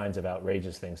all kinds of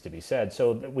outrageous things to be said.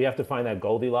 So we have to find that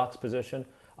Goldilocks position.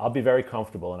 I'll be very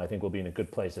comfortable, and I think we'll be in a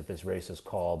good place if this race is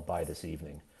called by this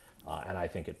evening. And I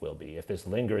think it will be. If this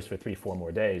lingers for 3-4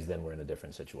 more days, then we're in a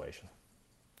different situation.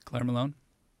 Claire Malone?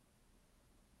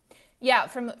 Yeah,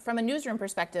 from a newsroom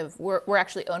perspective, we're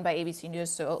actually owned by ABC News,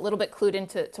 so a little bit clued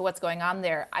into what's going on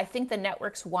there. I think the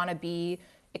networks want to be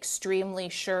extremely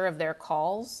sure of their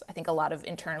calls. I think a lot of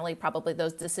internally, probably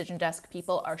those decision desk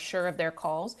people are sure of their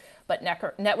calls, but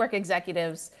network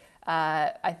executives,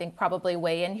 I think, probably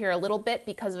weigh in here a little bit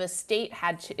because if a state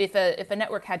had to, if a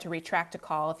network had to retract a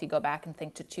call, if you go back and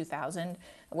think to 2000,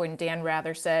 when Dan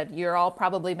Rather said, "You're all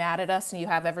probably mad at us, and you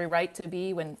have every right to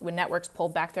be," when networks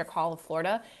pulled back their call of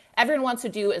Florida. Everyone wants to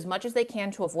do as much as they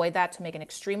can to avoid that, to make an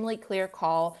extremely clear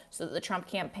call so that the Trump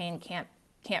campaign can't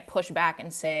push back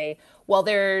and say, well,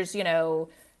 there's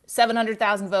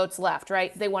 700,000 votes left,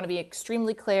 right? They want to be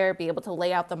extremely clear, be able to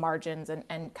lay out the margins,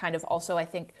 and kind of also, I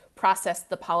think, process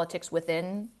the politics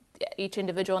within each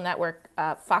individual network.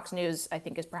 Fox News, I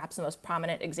think, is perhaps the most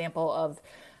prominent example of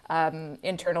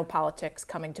internal politics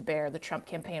coming to bear. The Trump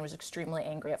campaign was extremely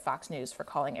angry at Fox News for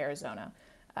calling Arizona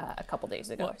a couple days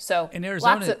ago. Well, so in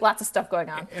Arizona, lots of stuff going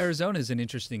on. Arizona is an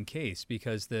interesting case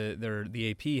because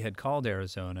the AP had called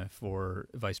Arizona for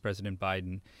Vice President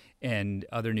Biden, and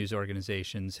other news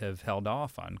organizations have held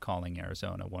off on calling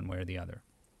Arizona one way or the other.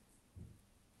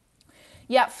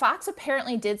 Yeah, Fox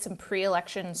apparently did some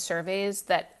pre-election surveys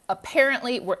that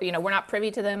apparently we're not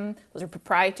privy to them. Those are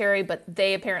proprietary, but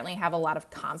they apparently have a lot of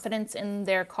confidence in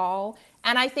their call.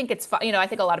 And I think it's, I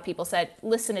think a lot of people said,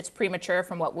 listen, it's premature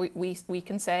from what we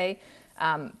can say.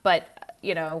 But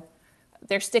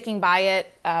they're sticking by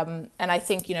it. And I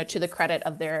think, to the credit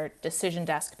of their decision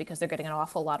desk, because they're getting an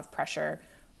awful lot of pressure,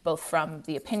 both from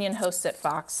the opinion hosts at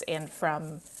Fox and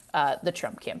from the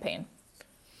Trump campaign.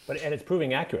 And it's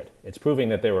proving accurate. It's proving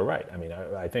that they were right. I mean,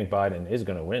 I think Biden is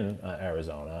going to win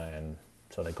Arizona, and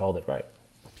so they called it right.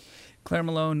 Claire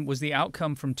Malone, was the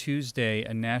outcome from Tuesday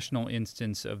a national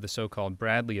instance of the so-called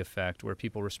Bradley effect, where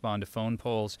people respond to phone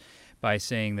polls by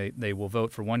saying they will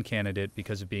vote for one candidate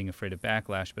because of being afraid of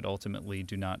backlash, but ultimately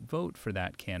do not vote for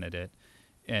that candidate?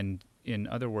 And in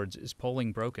other words, is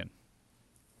polling broken?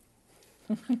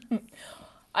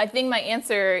 I think my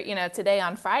answer, today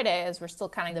on Friday, as we're still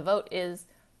counting the vote, is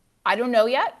I don't know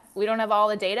yet. We don't have all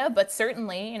the data, but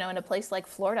certainly, in a place like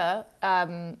Florida,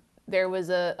 there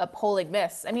was a polling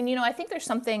miss. I mean, I think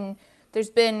there's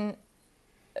been,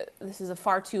 this is a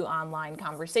far too online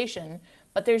conversation,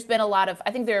 but there's been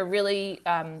I think there are really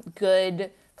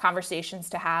good conversations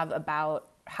to have about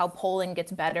how polling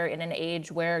gets better in an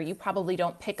age where you probably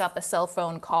don't pick up a cell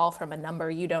phone call from a number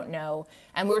you don't know.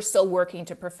 And we're still working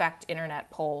to perfect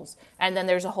internet polls. And then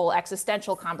there's a whole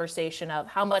existential conversation of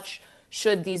how much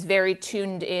should these very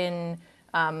tuned in,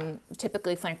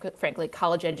 typically, frankly,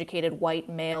 college-educated white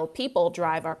male people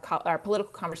drive our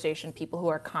political conversation, people who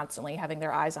are constantly having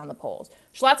their eyes on the polls.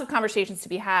 There's lots of conversations to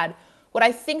be had. What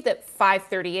I think that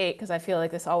 538, because I feel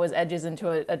like this always edges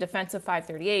into a defense of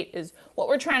 538, is what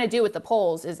we're trying to do with the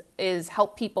polls is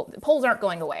help people. The polls aren't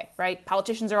going away, right?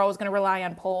 Politicians are always going to rely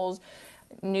on polls.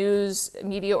 News,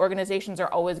 media organizations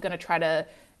are always going to try to,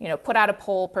 put out a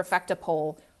poll, perfect a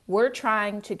poll. We're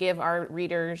trying to give our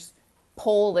readers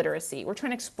poll literacy. We're trying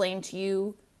to explain to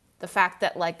you the fact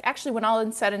that, actually, when all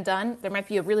is said and done, there might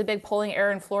be a really big polling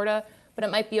error in Florida, but it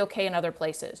might be okay in other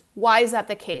places. Why is that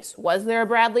the case? Was there a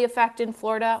Bradley effect in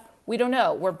Florida? We don't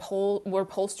know. Were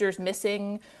pollsters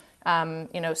missing,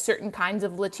 certain kinds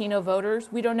of Latino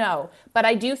voters? We don't know. But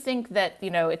I do think that,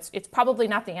 it's probably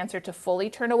not the answer to fully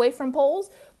turn away from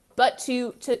polls, but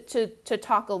to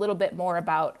talk a little bit more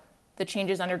about the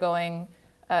changes undergoing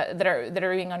that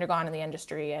are being undergone in the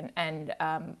industry,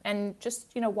 and just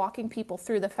walking people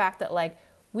through the fact that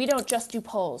we don't just do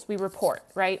polls, we report,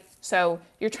 right? So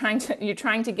you're trying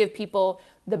to give people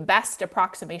the best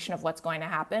approximation of what's going to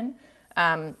happen,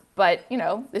 but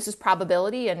this is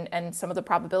probability, and some of the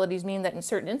probabilities mean that in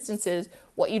certain instances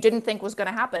what you didn't think was going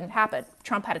to happen happened.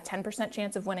 Trump had a 10%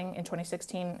 chance of winning in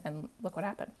 2016, and look what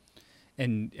happened.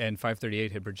 And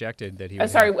 538 had projected that he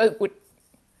would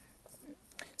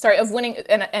of winning,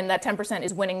 and that 10%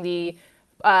 is winning the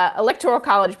electoral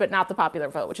college, but not the popular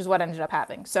vote, which is what ended up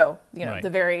happening. So, right.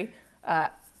 The very...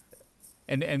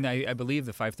 And I believe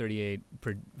the 538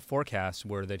 forecasts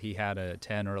were that he had a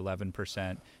 10 or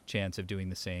 11% chance of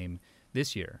doing the same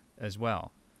this year as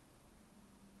well.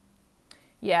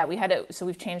 Yeah, we had it. So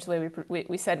we've changed the way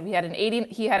we said we had an 80.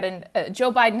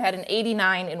 Joe Biden had an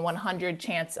 89 in 100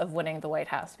 chance of winning the White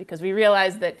House, because we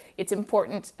realized that it's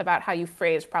important about how you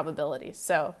phrase probabilities.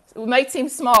 So it might seem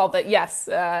small, but yes,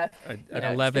 an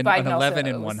 11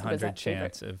 in 100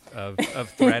 chance of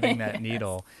threading that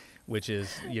needle, which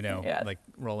is Yeah. like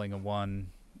rolling a 1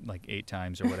 like 8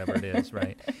 times or whatever it is,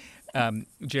 right?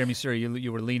 Jeremy Suri,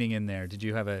 you were leaning in there. Did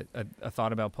you have a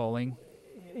thought about polling?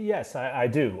 Yes, I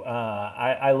do.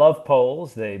 I love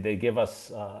polls. They give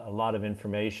us a lot of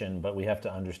information, but we have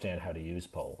to understand how to use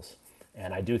polls.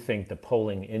 And I do think the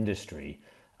polling industry,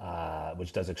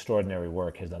 which does extraordinary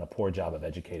work, has done a poor job of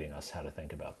educating us how to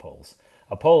think about polls.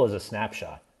 A poll is a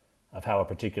snapshot of how a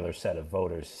particular set of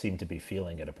voters seem to be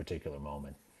feeling at a particular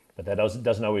moment. But that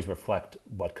doesn't always reflect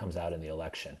what comes out in the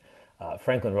election.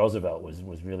 Franklin Roosevelt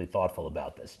was really thoughtful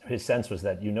about this. His sense was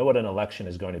that you know what an election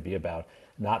is going to be about,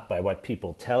 not by what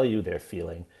people tell you they're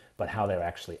feeling, but how they're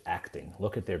actually acting.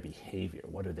 Look at their behavior.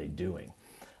 What are they doing?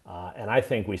 And I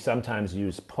think we sometimes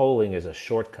use polling as a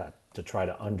shortcut to try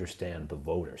to understand the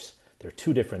voters. They're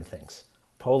two different things.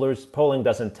 Polling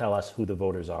doesn't tell us who the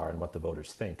voters are and what the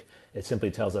voters think. It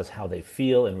simply tells us how they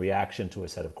feel in reaction to a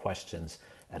set of questions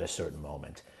at a certain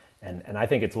moment. And I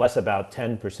think it's less about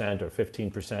 10% or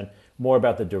 15%, more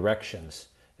about the directions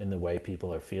in the way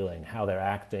people are feeling, how they're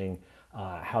acting,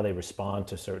 how they respond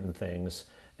to certain things.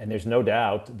 And there's no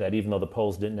doubt that even though the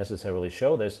polls didn't necessarily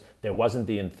show this, there wasn't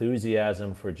the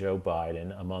enthusiasm for Joe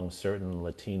Biden among certain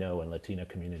Latino and Latina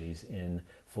communities in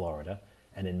Florida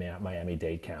and in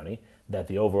Miami-Dade County that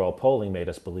the overall polling made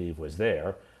us believe was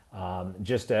there.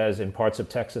 Just as in parts of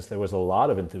Texas there was a lot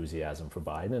of enthusiasm for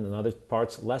Biden, and in other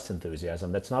parts less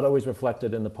enthusiasm. That's not always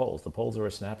reflected in the polls. The polls are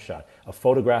a snapshot. A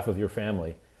photograph of your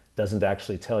family doesn't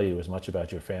actually tell you as much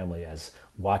about your family as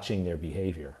watching their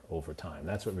behavior over time.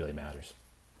 That's what really matters.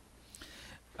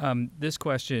 This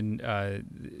question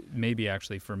maybe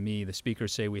actually for me. The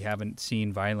speakers say we haven't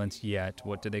seen violence yet.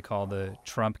 What do they call the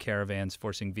Trump caravans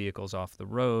forcing vehicles off the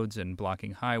roads and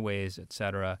blocking highways, et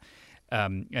cetera?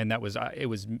 And that was it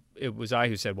was I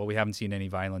who said, well, we haven't seen any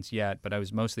violence yet, but I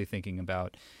was mostly thinking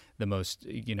about the most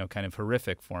kind of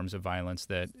horrific forms of violence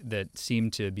that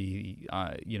seem to be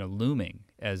looming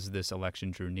as this election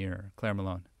drew near. Claire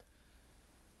Malone.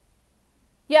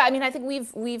 Yeah, I mean, I think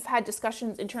we've had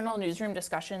discussions, internal newsroom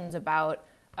discussions about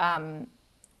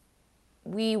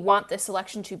we want this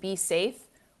election to be safe.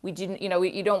 We didn't,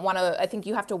 you don't want to. I think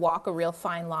you have to walk a real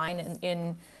fine line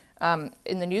in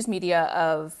the news media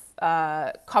of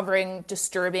covering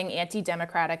disturbing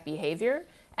anti-democratic behavior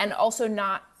and also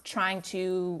not trying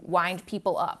to wind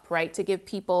people up, right? To give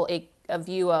people a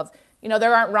view of,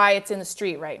 there aren't riots in the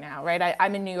street right now, right?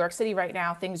 I'm in New York City right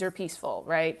now. Things are peaceful,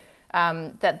 right?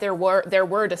 That there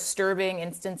were disturbing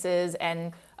instances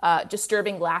and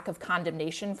disturbing lack of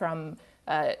condemnation from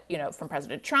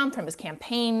President Trump, from his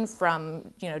campaign,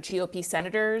 from GOP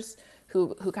senators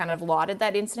who kind of lauded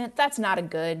that incident. That's not a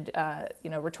good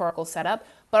rhetorical setup.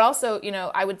 But also,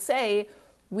 I would say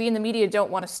we in the media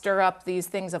don't want to stir up these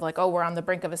things of like, oh, we're on the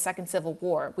brink of a second civil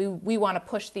war. We want to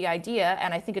push the idea,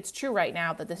 and I think it's true right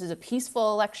now, that this is a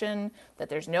peaceful election, that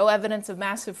there's no evidence of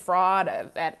massive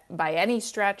fraud by any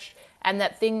stretch, and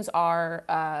that things are,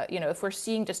 if we're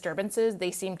seeing disturbances,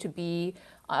 they seem to be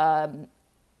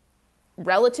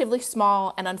relatively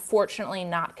small and unfortunately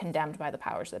not condemned by the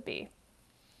powers that be.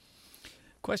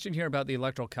 Question here about the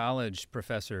Electoral College,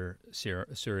 Professor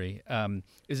Suri.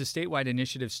 Is a statewide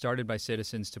initiative started by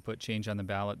citizens to put change on the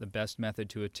ballot the best method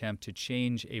to attempt to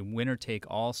change a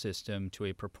winner-take-all system to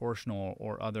a proportional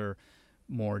or other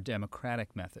more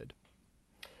democratic method?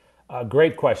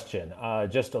 Great question.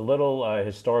 Just a little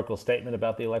historical statement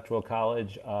about the Electoral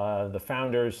College. The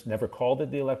founders never called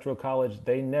it the Electoral College.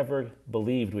 They never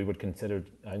believed we would consider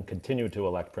and continue to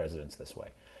elect presidents this way.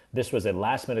 This was a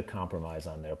last-minute compromise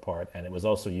on their part, and it was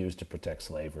also used to protect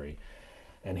slavery.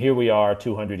 And here we are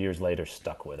 200 years later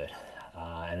stuck with it.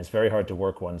 And it's very hard to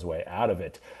work one's way out of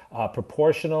it.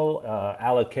 Proportional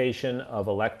allocation of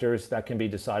electors, that can be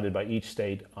decided by each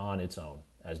state on its own,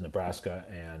 as Nebraska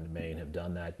and Maine have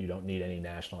done that. You don't need any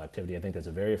national activity. I think that's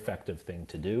a very effective thing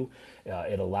to do.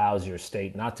 It allows your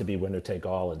state not to be winner take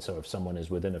all, and so if someone is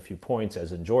within a few points,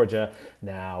 as in Georgia,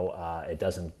 now it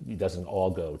doesn't all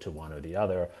go to one or the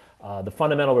other. The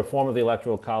fundamental reform of the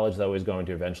Electoral College, though, is going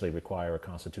to eventually require a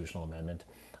constitutional amendment.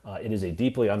 It is a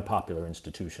deeply unpopular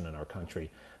institution in our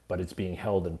country, but it's being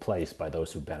held in place by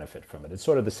those who benefit from it. It's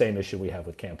sort of the same issue we have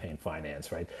with campaign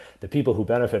finance, right? The people who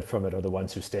benefit from it are the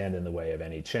ones who stand in the way of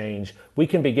any change. We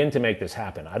can begin to make this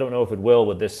happen. I don't know if it will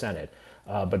with this Senate,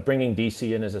 but bringing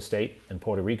D.C. in as a state and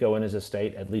Puerto Rico in as a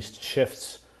state at least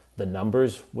shifts the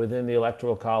numbers within the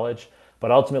Electoral College. But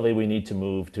ultimately, we need to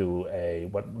move to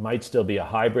what might still be a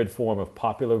hybrid form of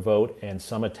popular vote and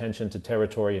some attention to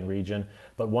territory and region,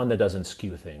 but one that doesn't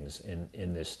skew things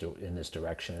in this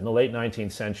direction. In the late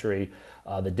 19th century,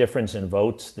 the difference in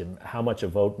votes, how much a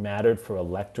vote mattered for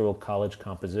electoral college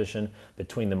composition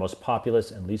between the most populous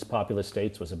and least populous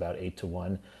states was about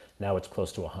 8-1. Now it's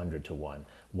close to 100-1.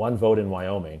 One vote in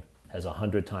Wyoming has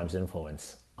 100 times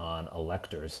influence on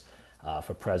electors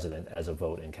for president as a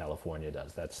vote in California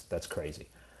does. That's crazy.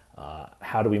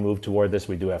 How do we move toward this?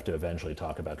 We do have to eventually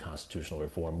talk about constitutional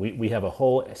reform. We have a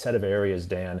whole set of areas,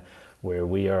 Dan, where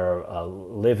we are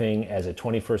living as a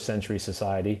 21st century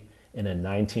society in a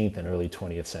 19th and early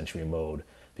 20th century mode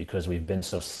because we've been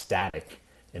so static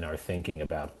in our thinking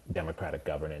about democratic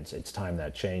governance. It's time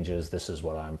that changes. This is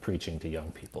what I'm preaching to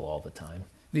young people all the time.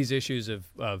 These issues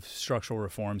of structural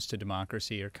reforms to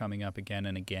democracy are coming up again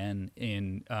and again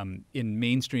in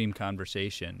mainstream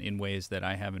conversation in ways that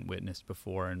I haven't witnessed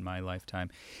before in my lifetime.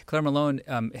 Claire Malone,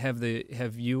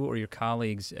 have you or your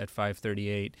colleagues at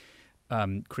 538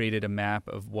 created a map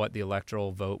of what the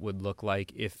electoral vote would look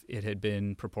like if it had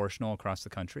been proportional across the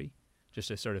country?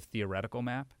 Just a sort of theoretical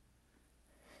map?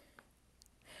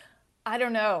 I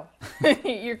don't know.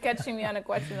 You're catching me on a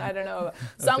question I don't know.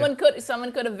 Someone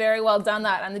could have very well done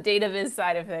that on the data viz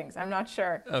side of things. I'm not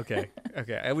sure. Okay.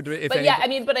 I would. I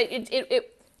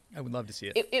would love to see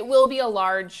it. It will be a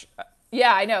large.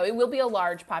 Yeah, I know. It will be a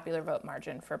large popular vote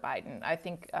margin for Biden. I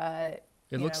think.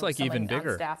 It looks like even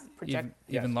bigger.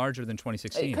 Even larger than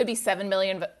 2016. It could be 7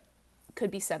 million.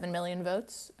 Could be 7 million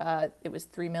votes. It was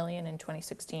 3 million in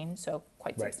 2016, so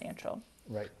quite substantial.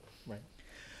 Right.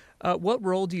 What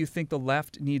role do you think the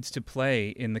left needs to play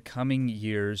in the coming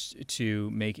years to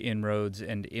make inroads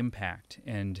and impact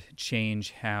and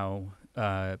change how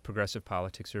progressive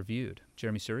politics are viewed?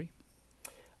 Jeremy Suri?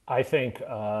 I think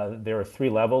there are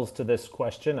three levels to this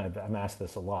question. I'm asked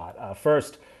this a lot.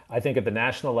 First, I think at the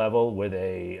national level with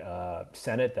a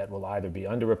Senate that will either be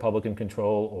under Republican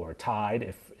control or tied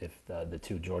if the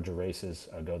two Georgia races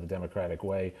go the Democratic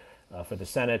way for the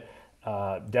Senate,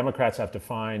 Democrats have to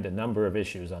find a number of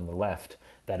issues on the left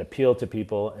that appeal to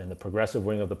people in the progressive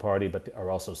wing of the party, but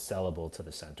are also sellable to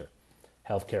the center.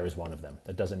 Healthcare is one of them.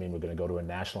 That doesn't mean we're going to go to a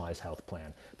nationalized health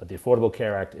plan, but the Affordable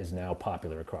Care Act is now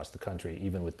popular across the country,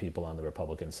 even with people on the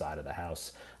Republican side of the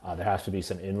House. There has to be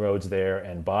some inroads there,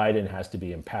 and Biden has to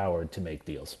be empowered to make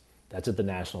deals. That's at the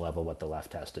national level what the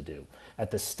left has to do. At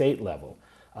the state level,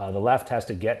 the left has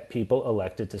to get people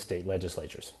elected to state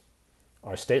legislatures.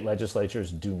 Our state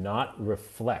legislatures do not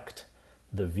reflect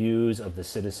the views of the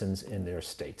citizens in their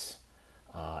states.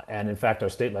 And in fact, our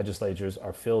state legislatures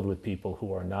are filled with people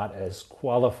who are not as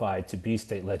qualified to be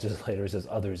state legislators as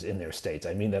others in their states.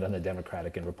 I mean that on the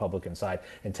Democratic and Republican side.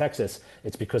 In Texas,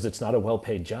 it's because it's not a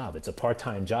well-paid job. It's a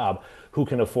part-time job. Who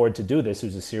can afford to do this?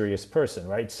 Who's a serious person,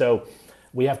 right? So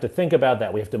we have to think about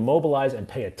that. We have to mobilize and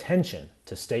pay attention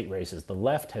to state races. The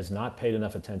left has not paid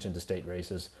enough attention to state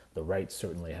races. The right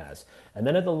certainly has. And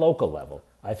then at the local level,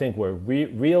 I think where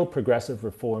real progressive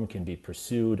reform can be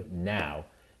pursued now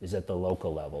is at the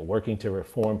local level, working to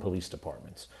reform police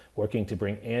departments, working to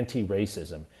bring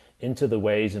anti-racism into the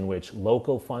ways in which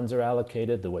local funds are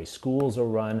allocated, the way schools are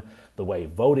run, the way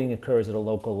voting occurs at a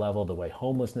local level, the way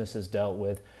homelessness is dealt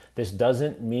with. This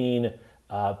doesn't mean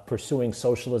pursuing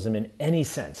socialism in any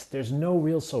sense. There's no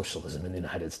real socialism in the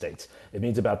United States. It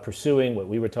means about pursuing what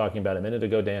we were talking about a minute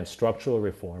ago, Dan, structural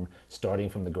reform, starting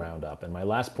from the ground up. And my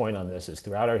last point on this is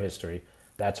throughout our history,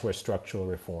 that's where structural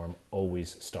reform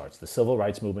always starts. The civil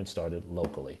rights movement started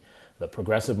locally. The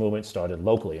progressive movement started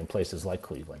locally in places like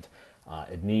Cleveland.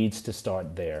 It needs to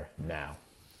start there now.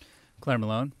 Claire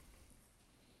Malone,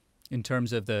 in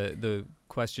terms of the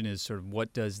question is sort of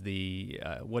what does the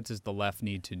left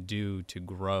need to do to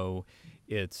grow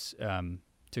its or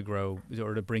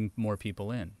to bring more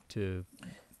people in to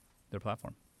their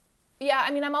platform? Yeah, I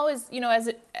mean, I'm always,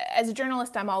 as a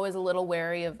journalist, I'm always a little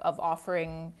wary of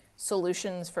offering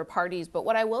solutions for parties. But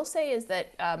what I will say is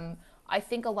that I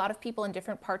think a lot of people in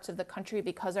different parts of the country,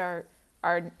 because our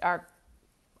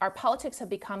politics have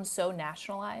become so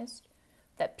nationalized,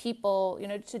 that people,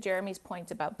 to Jeremy's point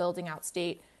about building out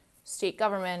state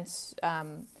governments,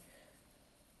 under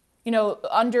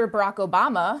Barack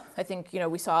Obama, I think,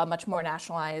 we saw a much more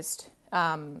nationalized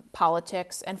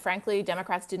politics. And frankly,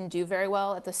 Democrats didn't do very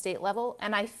well at the state level.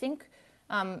 And I think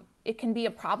it can be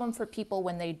a problem for people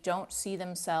when they don't see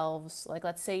themselves, like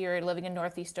let's say you're living in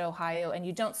Northeast Ohio and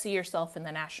you don't see yourself in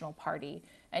the national party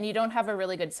and you don't have a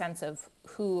really good sense of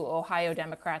who Ohio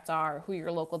Democrats are, who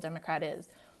your local Democrat is.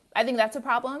 I think that's a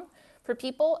problem for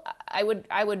people. I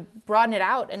would broaden it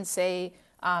out and say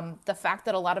The fact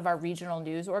that a lot of our regional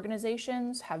news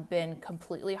organizations have been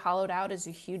completely hollowed out is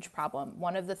a huge problem.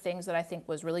 One of the things that I think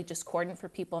was really discordant for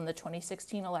people in the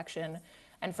 2016 election,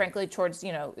 and frankly towards,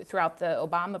 throughout the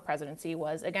Obama presidency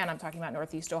was, again, I'm talking about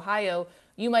Northeast Ohio,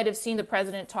 you might have seen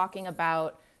President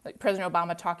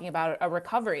Obama talking about a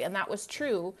recovery, and that was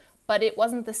true, but it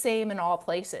wasn't the same in all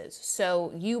places.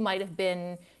 So you might have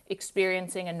been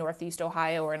experiencing in Northeast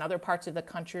Ohio or in other parts of the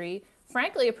country,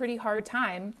 frankly, a pretty hard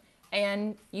time,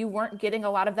 and you weren't getting a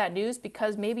lot of that news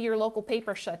because maybe your local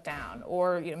paper shut down,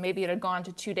 or maybe it had gone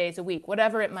to 2 days a week,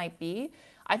 whatever it might be.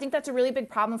 I think that's a really big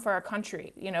problem for our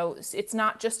country. It's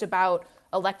not just about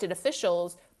elected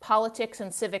officials. Politics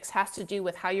and civics has to do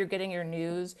with how you're getting your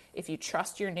news, if you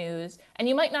trust your news. And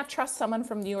you might not trust someone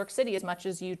from New York City as much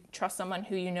as you trust someone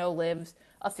who lives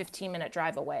a 15-minute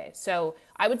drive away. So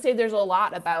I would say there's a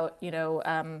lot about,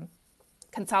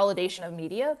 consolidation of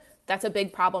media. That's a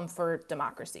big problem for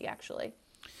democracy, actually.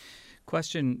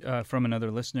 Question from another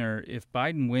listener. If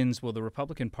Biden wins, will the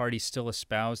Republican Party still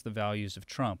espouse the values of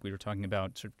Trump? We were talking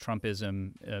about sort of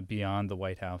Trumpism beyond the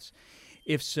White House.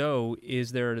 If so,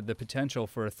 is there the potential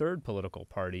for a third political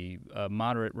party, a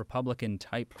moderate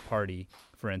Republican-type party,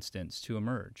 for instance, to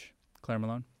emerge? Claire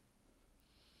Malone?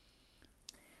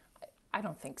 I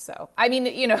don't think so. I mean,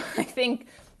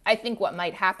 I think what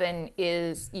might happen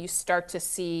is you start to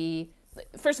see.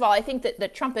 First of all, I think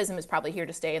that Trumpism is probably here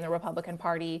to stay in the Republican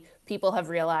Party. People have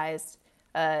realized,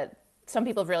 some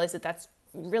people have realized that that's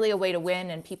really a way to win,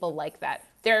 and people like that.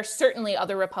 There are certainly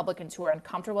other Republicans who are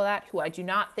uncomfortable with that, who I do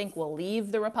not think will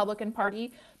leave the Republican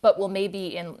Party, but will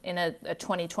maybe in a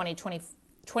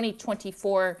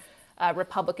 2024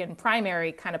 Republican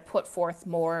primary kind of put forth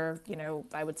more,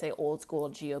 I would say old school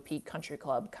GOP country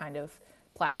club kind of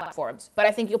platforms. But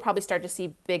I think you'll probably start to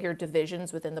see bigger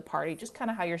divisions within the party, just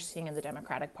kind of how you're seeing in the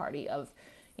Democratic Party of,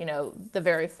 the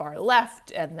very far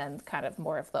left, and then kind of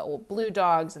more of the old blue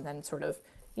dogs, and then sort of,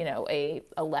 a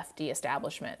lefty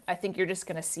establishment. I think you're just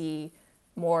going to see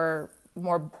more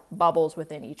bubbles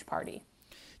within each party.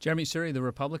 Jeremy Suri, the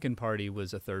Republican Party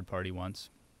was a third party once.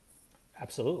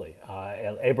 Absolutely.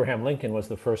 Abraham Lincoln was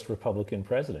the first Republican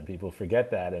president. People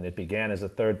forget that, and it began as a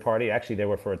third party. Actually, there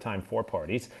were for a time 4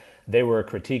 parties. They were a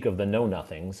critique of the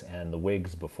Know-Nothings and the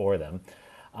Whigs before them.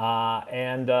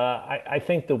 I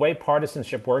think the way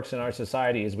partisanship works in our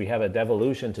society is we have a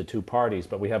devolution to 2 parties,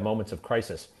 but we have moments of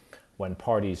crisis when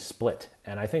parties split.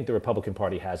 And I think the Republican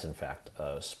Party has, in fact,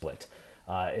 split.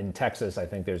 In Texas, I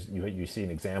think you see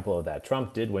an example of that.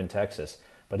 Trump did win Texas,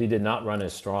 but he did not run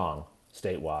as strong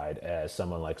statewide as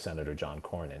someone like Senator John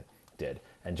Cornyn did.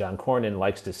 And John Cornyn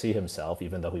likes to see himself,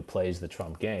 even though he plays the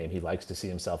Trump game, he likes to see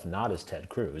himself not as Ted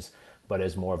Cruz, but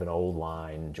as more of an old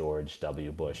line George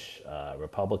W. Bush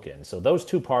Republican. So those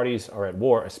 2 parties are at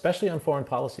war, especially on foreign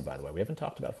policy, by the way. We haven't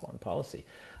talked about foreign policy.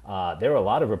 There are a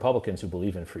lot of Republicans who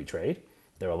believe in free trade.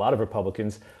 There are a lot of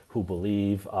Republicans who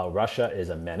believe Russia is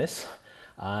a menace.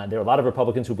 There are a lot of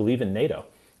Republicans who believe in NATO.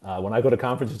 When I go to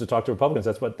conferences to talk to Republicans,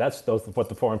 that's what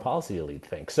the foreign policy elite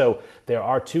thinks. So there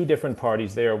are 2 different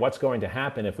parties there. What's going to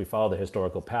happen if we follow the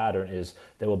historical pattern is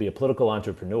there will be a political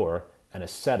entrepreneur and a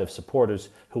set of supporters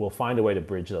who will find a way to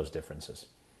bridge those differences.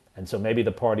 And so maybe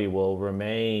the party will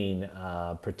remain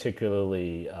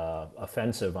particularly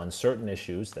offensive on certain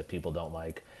issues that people don't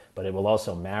like, but it will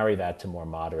also marry that to more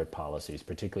moderate policies,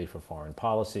 particularly for foreign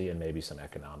policy and maybe some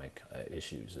economic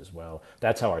issues as well.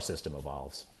 That's how our system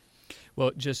evolves.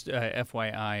 Well, just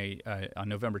FYI, on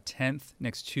November 10th,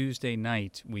 next Tuesday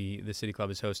night, the City Club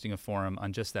is hosting a forum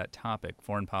on just that topic,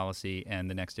 foreign policy and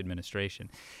the next administration,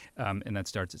 and that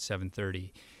starts at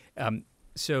 7:30.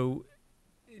 So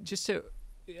just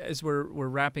as we're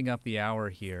wrapping up the hour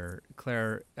here,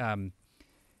 Claire,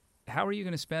 how are you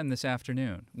going to spend this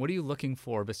afternoon? What are you looking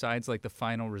for besides like the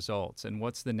final results, and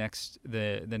what's the next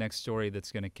story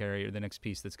that's going to carry, or the next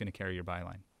piece that's going to carry your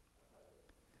byline?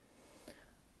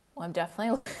 Well, I'm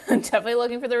definitely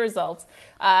looking for the results.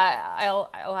 I'll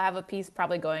have a piece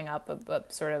probably going up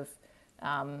sort of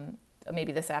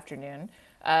maybe this afternoon,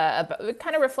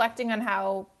 kind of reflecting on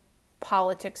how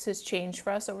politics has changed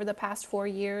for us over the past 4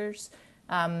 years.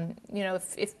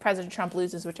 If President Trump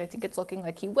loses, which I think it's looking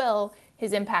like he will,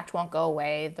 his impact won't go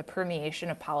away. The permeation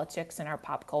of politics in our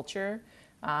pop culture,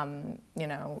 so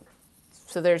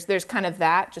there's kind of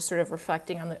that, just sort of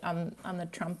reflecting on the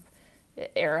Trump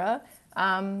era.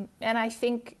 And I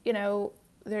think,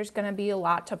 there's going to be a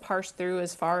lot to parse through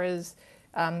as far as,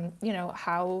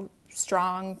 how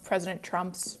strong President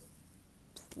Trump's,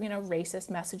 racist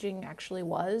messaging actually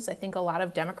was. I think a lot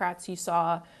of Democrats you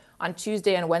saw on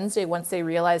Tuesday and Wednesday, once they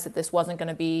realized that this wasn't going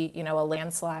to be, a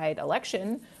landslide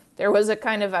election, there was a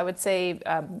kind of, I would say,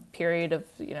 period of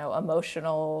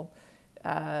emotional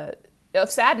of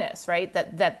sadness, right?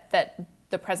 That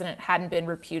the president hadn't been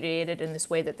repudiated in this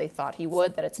way that they thought he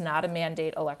would. That it's not a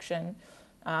mandate election.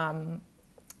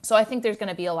 So I think there's going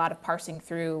to be a lot of parsing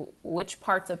through which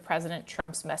parts of President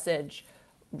Trump's message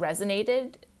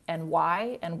resonated and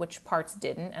why, and which parts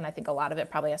didn't. And I think a lot of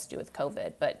it probably has to do with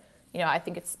COVID. But I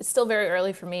think it's still very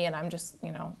early for me, and I'm just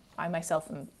I myself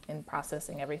am in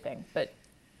processing everything. But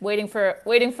waiting for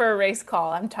a race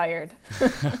call. I'm tired.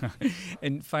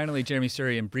 And finally, Jeremy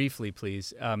Suri, and briefly,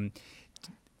 please,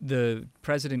 the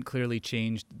president clearly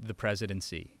changed the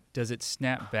presidency. Does it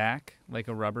snap back like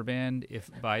a rubber band if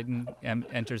Biden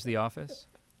enters the office?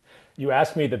 You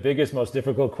asked me the biggest, most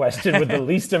difficult question with the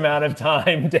least amount of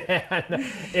time, Dan.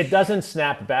 It doesn't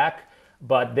snap back,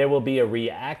 but there will be a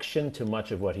reaction to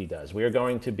much of what he does. We are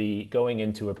going to be going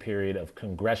into a period of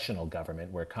congressional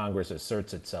government where Congress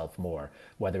asserts itself more,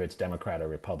 whether it's Democrat or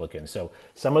Republican. So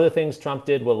some of the things Trump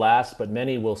did will last, but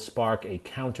many will spark a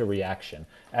counter reaction,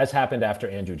 as happened after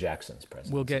Andrew Jackson's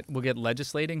presidency. We'll get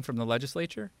legislating from the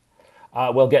legislature?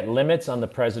 We'll get limits on the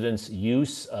president's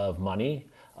use of money,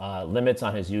 limits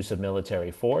on his use of military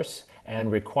force,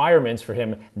 and requirements for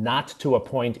him not to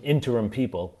appoint interim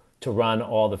people to run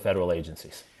all the federal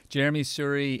agencies. Jeremy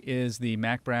Suri is the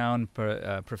Mac Brown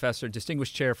Professor,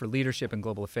 Distinguished Chair for Leadership and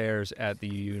Global Affairs at the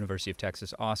University of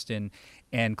Texas, Austin.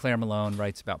 And Claire Malone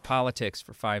writes about politics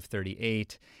for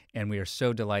 538. And we are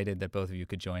so delighted that both of you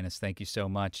could join us. Thank you so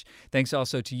much. Thanks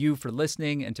also to you for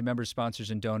listening, and to members,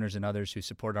 sponsors, and donors, and others who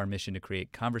support our mission to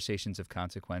create conversations of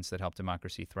consequence that help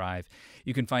democracy thrive.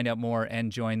 You can find out more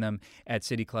and join them at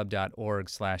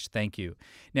cityclub.org/thankyou.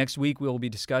 Next week, we will be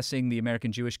discussing the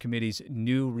American Jewish Committee's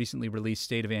new, recently released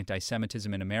State of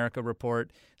Anti-Semitism in America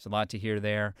report. There's a lot to hear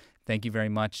there. Thank you very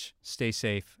much. Stay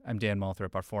safe. I'm Dan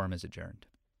Moulthrop. Our forum is adjourned.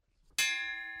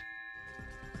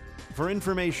 For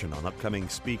information on upcoming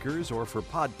speakers or for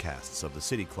podcasts of the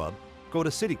City Club, go to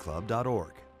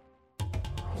cityclub.org.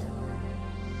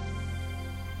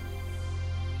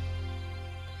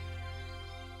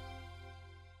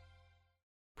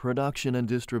 Production and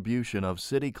distribution of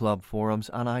City Club forums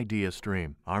on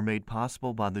IdeaStream are made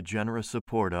possible by the generous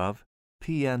support of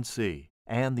PNC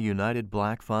and the United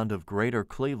Black Fund of Greater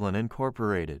Cleveland,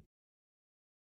 Incorporated.